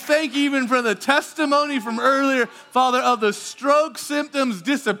 Father, we thank you even for the testimony from earlier, Father, of the stroke symptoms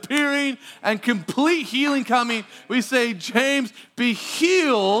disappearing and complete healing coming. We say, James, be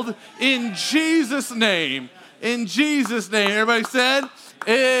healed in Jesus' name. In Jesus' name. Everybody said,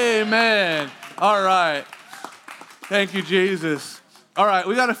 amen. All right. Thank you, Jesus. All right,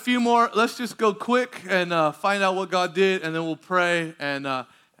 we got a few more. Let's just go quick and find out what God did, and then we'll pray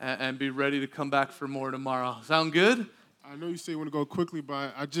and be ready to come back for more tomorrow. Sound good? I know you say you want to go quickly,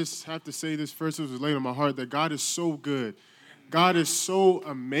 but I just have to say this first. It was laid on my heart that God is so good. God is so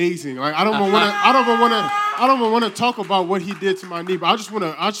amazing. Like I don't even want to talk about what He did to my knee, but I just want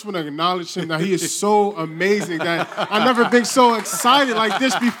to acknowledge Him that He is so amazing. That I've never been so excited like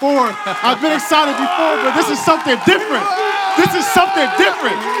this before. I've been excited before, but this is something different. This is something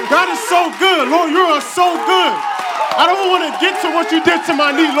different. God is so good, Lord. You are so good. I don't want to get to what you did to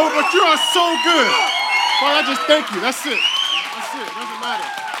my knee, Lord, but you are so good. Father, I just thank you. That's it. That's it. Doesn't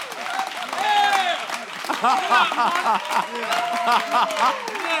matter.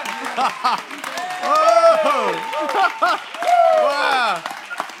 Wow.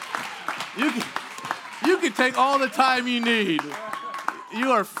 You can take all the time you need.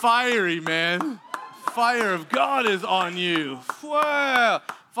 You are fiery, man. Fire of God is on you. Wow.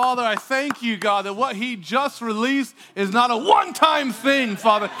 Father, I thank you, God, that what He just released is not a one-time thing,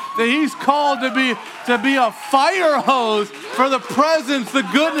 Father, that He's called to be a fire hose for the presence, the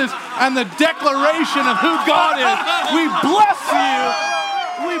goodness, and the declaration of who God is. We bless you.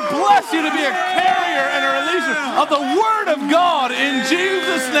 We bless you to be a carrier and a releaser of the Word of God in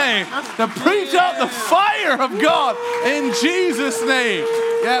Jesus' name, to preach out the fire of God in Jesus' name.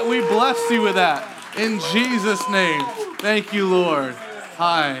 Yeah, we bless you with that in Jesus' name. Thank you, Lord.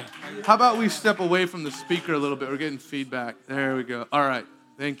 Hi. How about we step away from the speaker a little bit? We're getting feedback. There we go. All right.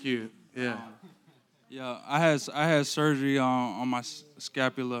 Thank you. Yeah. Yeah, I had surgery on my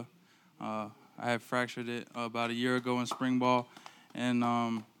scapula. I had fractured it about a year ago in spring ball, and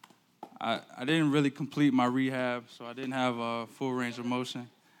I didn't really complete my rehab, so I didn't have a full range of motion.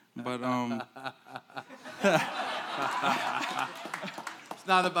 But it's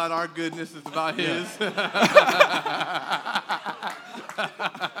not about our goodness; it's about His.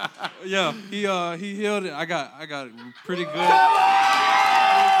 Yeah, he healed it. I got pretty good.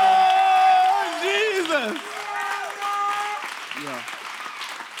 Jesus. Yeah.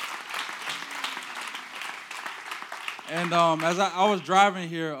 And as I was driving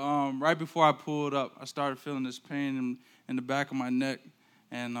here, right before I pulled up, I started feeling this pain in the back of my neck,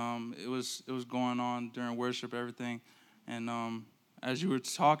 and it was going on during worship, everything. And as you were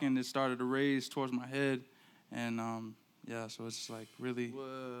talking, it started to raise towards my head, and yeah, so it's like really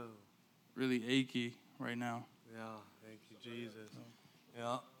achy right now. Yeah, thank you, Jesus.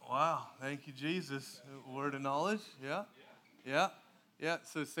 Yeah, wow, thank you, Jesus. Word of knowledge, yeah.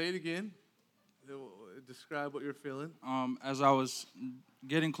 So say it again. Describe what you're feeling. As I was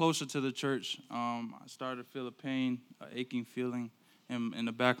getting closer to the church, I started to feel a pain, an aching feeling in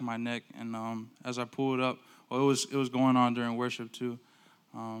the back of my neck, and as I pulled up, well, it was going on during worship too.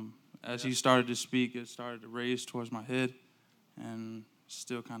 As he started to speak, it started to raise towards my head, and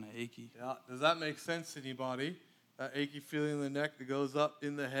still kind of achy. Yeah. Does that make sense to anybody? That achy feeling in the neck that goes up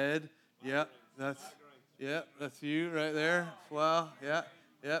in the head. Yeah. That's you right there. Wow. Yeah.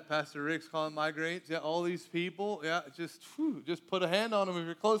 Pastor Rick's calling migraines. Yeah. All these people. Yeah. Just put a hand on them if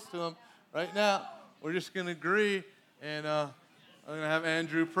you're close to them right now. We're just gonna agree, and I'm gonna have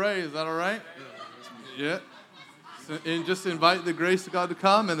Andrew pray. Is that all right? Yeah. So, and just invite the grace of God to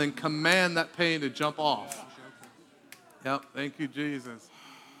come, and then command that pain to jump off. Yep. Thank you, Jesus.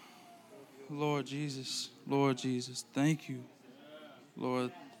 Lord Jesus, thank you.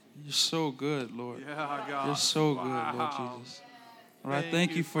 Lord, you're so good, Lord. Yeah, God. You're so good, Lord Jesus. Lord, I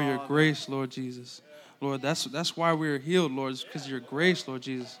thank you for your grace, Lord Jesus. Lord, that's why we're healed, Lord, it's because of your grace, Lord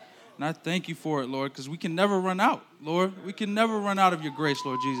Jesus. And I thank you for it, Lord, because we can never run out, Lord. We can never run out of your grace,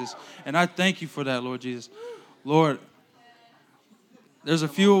 Lord Jesus. And I thank you for that, Lord Jesus. Lord, there's a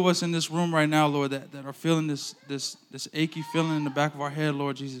few of us in this room right now, Lord, that are feeling this achy feeling in the back of our head,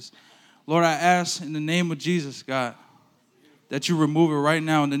 Lord Jesus. Lord, I ask in the name of Jesus, God, that you remove it right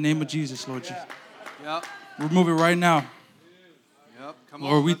now in the name of Jesus, Lord Jesus. Yep. Remove it right now. Yep. Come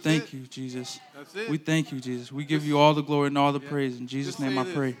Lord, on. we thank you, Jesus. That's it. We thank you, Jesus. We give you all the glory and all the praise. In Jesus' name I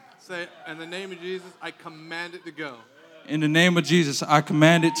pray. Say, in the name of Jesus, I command it to go. In the name of Jesus, I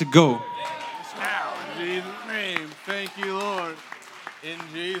command it to go. Now, in Jesus' name. Thank you, Lord. In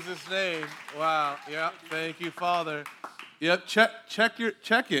Jesus' name. Wow. Yep. Thank you, Father. Yep. Check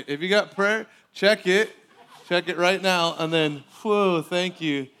it. If you got prayer, check it. Check it right now, and then, whoa, thank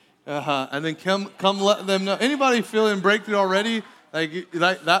you. And then come let them know. Anybody feeling breakthrough already?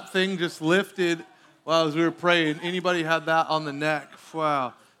 Like that thing just lifted while as we were praying. Anybody had that on the neck?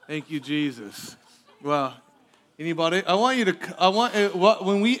 Wow. Thank you, Jesus. Wow. Anybody?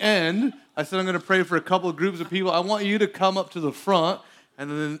 When we end, I said I'm going to pray for a couple of groups of people. I want you to come up to the front,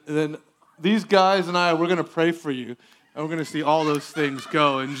 and then these guys and I, we're going to pray for you. And we're going to see all those things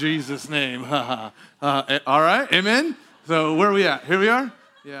go in Jesus' name. All right, amen? So where are we at? Here we are?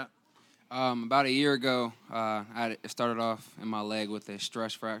 Yeah. About a year ago, I started off in my leg with a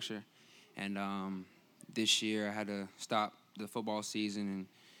stress fracture. And this year I had to stop the football season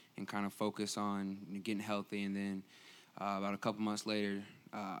and kind of focus on getting healthy. And then about a couple months later,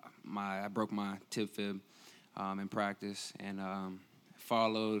 I broke my tib fib in practice, and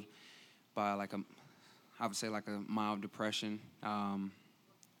followed by I would say like a mild depression.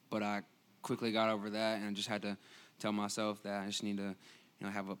 But I quickly got over that, and I just had to tell myself that I just need to,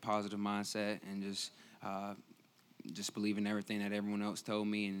 have a positive mindset and just believe in everything that everyone else told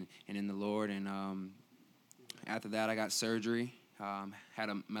me and in the Lord. And after that, I got surgery. Had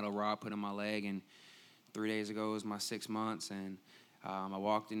a metal rod put in my leg, and 3 days ago was my 6 months, and I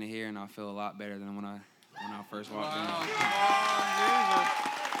walked into here, and I feel a lot better than when I first walked in. Come on, Jesus.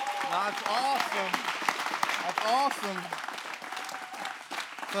 That's awesome. That's awesome.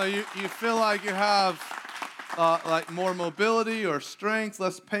 So you feel like you have like more mobility or strength,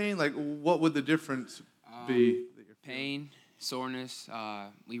 less pain? Like, what would the difference be? Pain, soreness.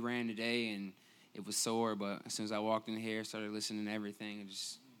 We ran today, and it was sore, but as soon as I walked in here, started listening to everything, and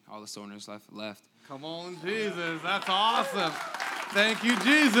just all the soreness left. Come on, Jesus. That's awesome. Thank you,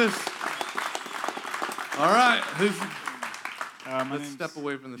 Jesus. All right. Let's step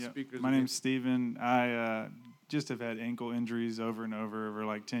away from the speakers. My name's Steven. I just have had ankle injuries over and over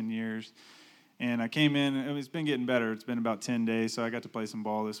like 10 years. And I came in, it's been getting better. It's been about 10 days, so I got to play some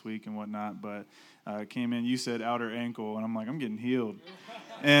ball this week and whatnot. But I came in, you said outer ankle, and I'm like, I'm getting healed.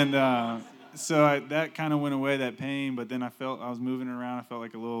 And that kind of went away, that pain. But then I was moving around. I felt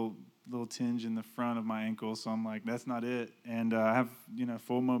like a little tinge in the front of my ankle. So I'm like, that's not it. And I have,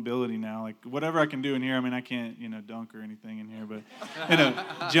 full mobility now. Like, whatever I can do in here. I mean, I can't, dunk or anything in here. But,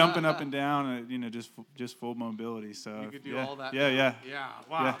 jumping up and down, just full mobility. So you could do all that. Yeah.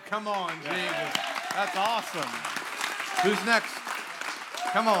 Wow. Yeah. Come on, Jesus. That's awesome. Who's next?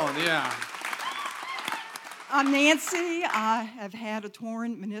 Come on, yeah. I'm Nancy. I have had a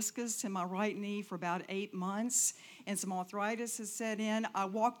torn meniscus in my right knee for about 8 months, and some arthritis has set in. I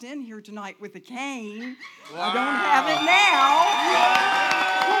walked in here tonight with a cane. Wow. I don't have it now.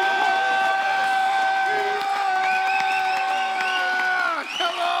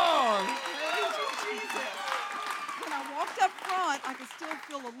 Come on. When I walked up front, I could still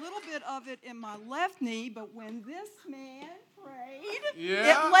feel a little bit of it in my left knee, but when this man prayed,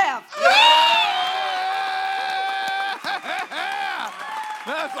 it left.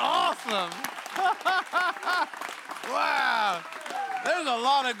 That's awesome. Wow. There's a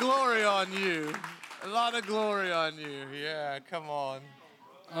lot of glory on you. A lot of glory on you. Yeah, come on.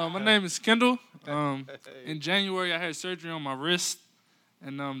 My name is Kendall. In January, I had surgery on my wrist,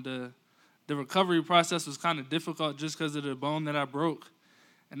 and the recovery process was kind of difficult just because of the bone that I broke.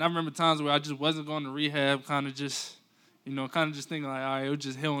 And I remember times where I just wasn't going to rehab, kind of just thinking like, all right, it was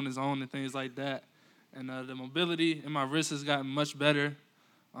just heal on its own and things like that. And the mobility in my wrist has gotten much better.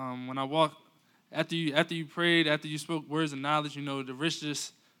 When I walk, after you prayed, after you spoke words of knowledge, the wrist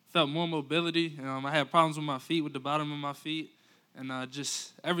just felt more mobility. I had problems with my feet, with the bottom of my feet, and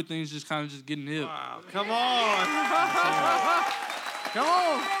just everything's just kind of just getting healed. Wow, come on. Come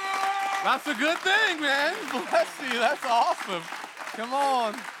on. That's a good thing, man. Bless you. That's awesome. Come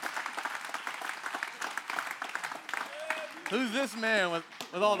on. Who's this man with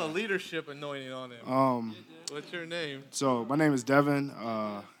all the leadership anointing on him? What's your name? So my name is Devin,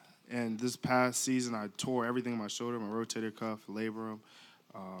 and this past season I tore everything in my shoulder, my rotator cuff, labrum,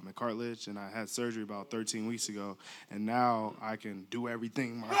 and cartilage, and I had surgery about 13 weeks ago, and now I can do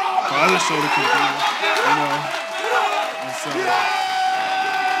everything my other shoulder can do, And so,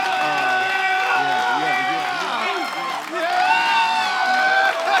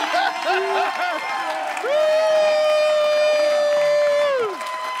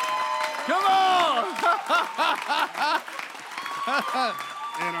 Come on!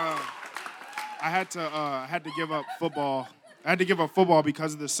 And I had to give up football. I had to give up football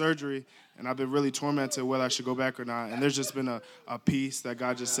because of the surgery, and I've been really tormented whether I should go back or not. And there's just been a peace that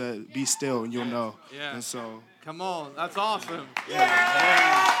God just said, be still and you'll know. Yeah. And so. Come on, that's awesome. Yeah.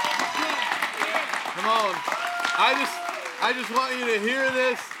 Come on. I just want you to hear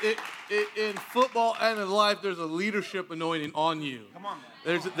this. In football and in life, there's a leadership anointing on you. Come on.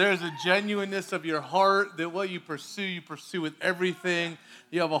 There's a genuineness of your heart that what you pursue with everything.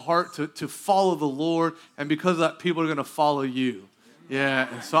 You have a heart to follow the Lord, and because of that, people are going to follow you. Yeah,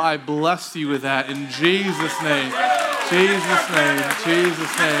 and so I bless you with that in Jesus' name. Jesus' name.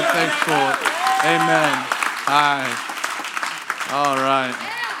 Jesus' name. Thanks, Lord. Amen. Hi. All right.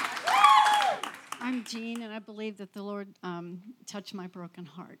 I'm Jean, and I believe believe that the Lord touched my broken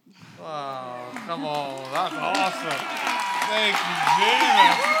heart. Wow, come on. That's awesome. Thank you,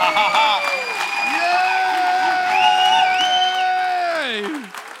 Jesus. Yay!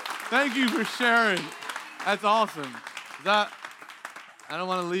 Thank you for sharing. That's awesome. I don't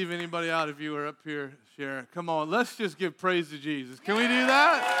want to leave anybody out if you were up here sharing. Come on, let's just give praise to Jesus. Can we do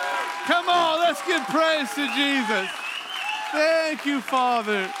that? Come on, let's give praise to Jesus. Thank you,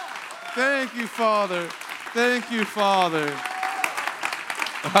 Father. Thank you, Father. Thank you, Father.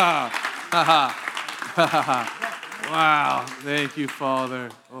 Wow. Thank you, Father.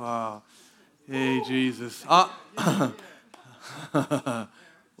 Wow. Hey, Jesus. Wow.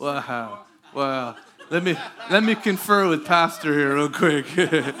 Wow. Let me confer with Pastor here real quick.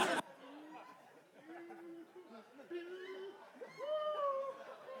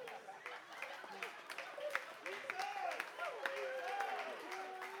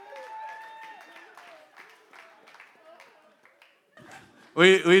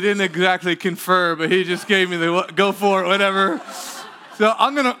 We didn't exactly confer, but he just gave me the go for it, whatever. So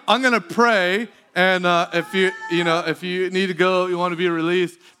I'm gonna pray, and if you need to go, you want to be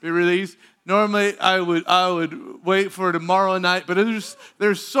released. Normally I would wait for tomorrow night, but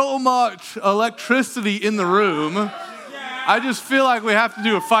there's so much electricity in the room. I just feel like we have to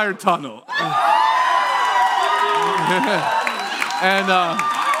do a fire tunnel.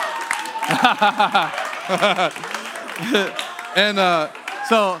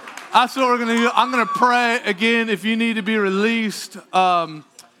 So that's what we're going to do. I'm going to pray again if you need to be released. I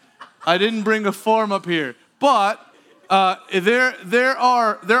didn't bring a form up here, but there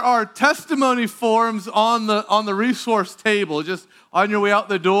are testimony forms on the resource table, just on your way out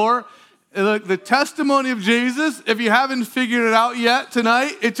the door. Look, the testimony of Jesus, if you haven't figured it out yet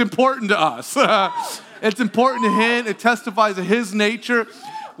tonight, it's important to us. It's important to him. It testifies of his nature.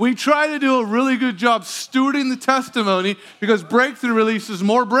 We try to do a really good job stewarding the testimony because breakthrough releases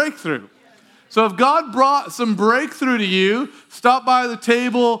more breakthrough. So if God brought some breakthrough to you, stop by the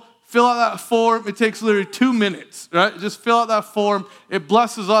table, fill out that form. It takes literally 2 minutes, right? Just fill out that form. It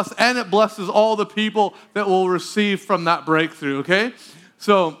blesses us and it blesses all the people that will receive from that breakthrough, okay?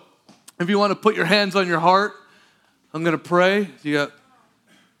 So if you want to put your hands on your heart, I'm going to pray. You got...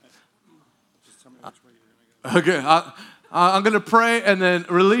 Okay, I'm going to pray and then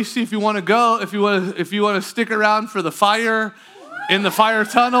release you if you want to go. If you want to stick around for the fire in the fire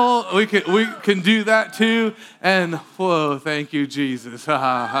tunnel, we can do that too. And whoa, thank you, Jesus.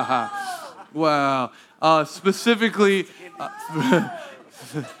 Wow. Specifically,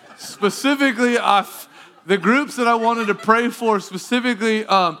 the groups that I wanted to pray for specifically,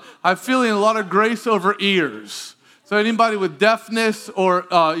 I'm feeling a lot of grace over ears. So anybody with deafness or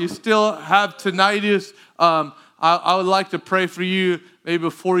you still have tinnitus, I would like to pray for you maybe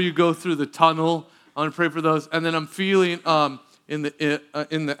before you go through the tunnel. I want to pray for those. And then I'm feeling in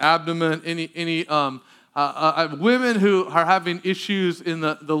the abdomen, any women who are having issues in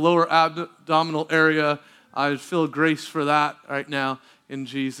the lower abdominal area. I feel grace for that right now in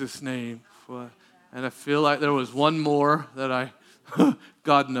Jesus' name. And I feel like there was one more that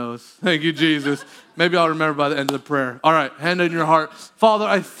God knows. Thank you, Jesus. Maybe I'll remember by the end of the prayer. All right, hand in your heart. Father,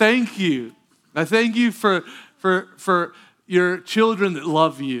 I thank you. I thank you for your children that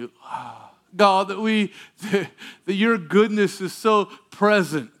love you. God, that your goodness is so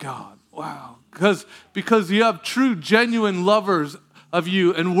present, God. Wow. Because you have true, genuine lovers of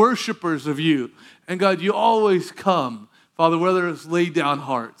you and worshipers of you. And God, you always come, Father, whether it's laid down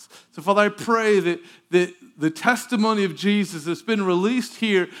hearts. So, Father, I pray that the testimony of Jesus that's been released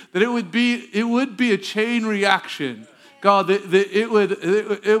here, that it would be a chain reaction. God, that it would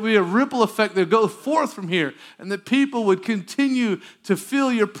be a ripple effect that goes forth from here, and that people would continue to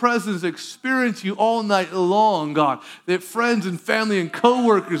feel your presence, experience you all night long, God. That friends and family and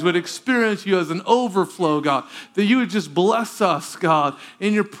co-workers would experience you as an overflow, God. That you would just bless us, God,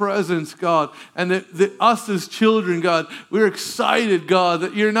 in your presence, God. And that us as children, God, we're excited, God,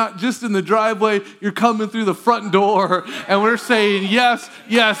 that you're not just in the driveway, you're coming through the front door, and we're saying, yes,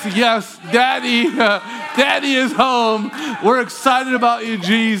 yes, yes, Daddy, Daddy is home. We're excited about you,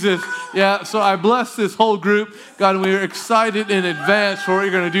 Jesus. Yeah, so I bless this whole group. God, and we're excited in advance for what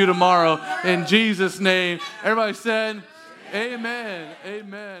you're going to do tomorrow. In Jesus' name. Everybody said, amen,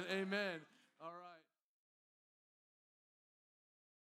 amen, amen.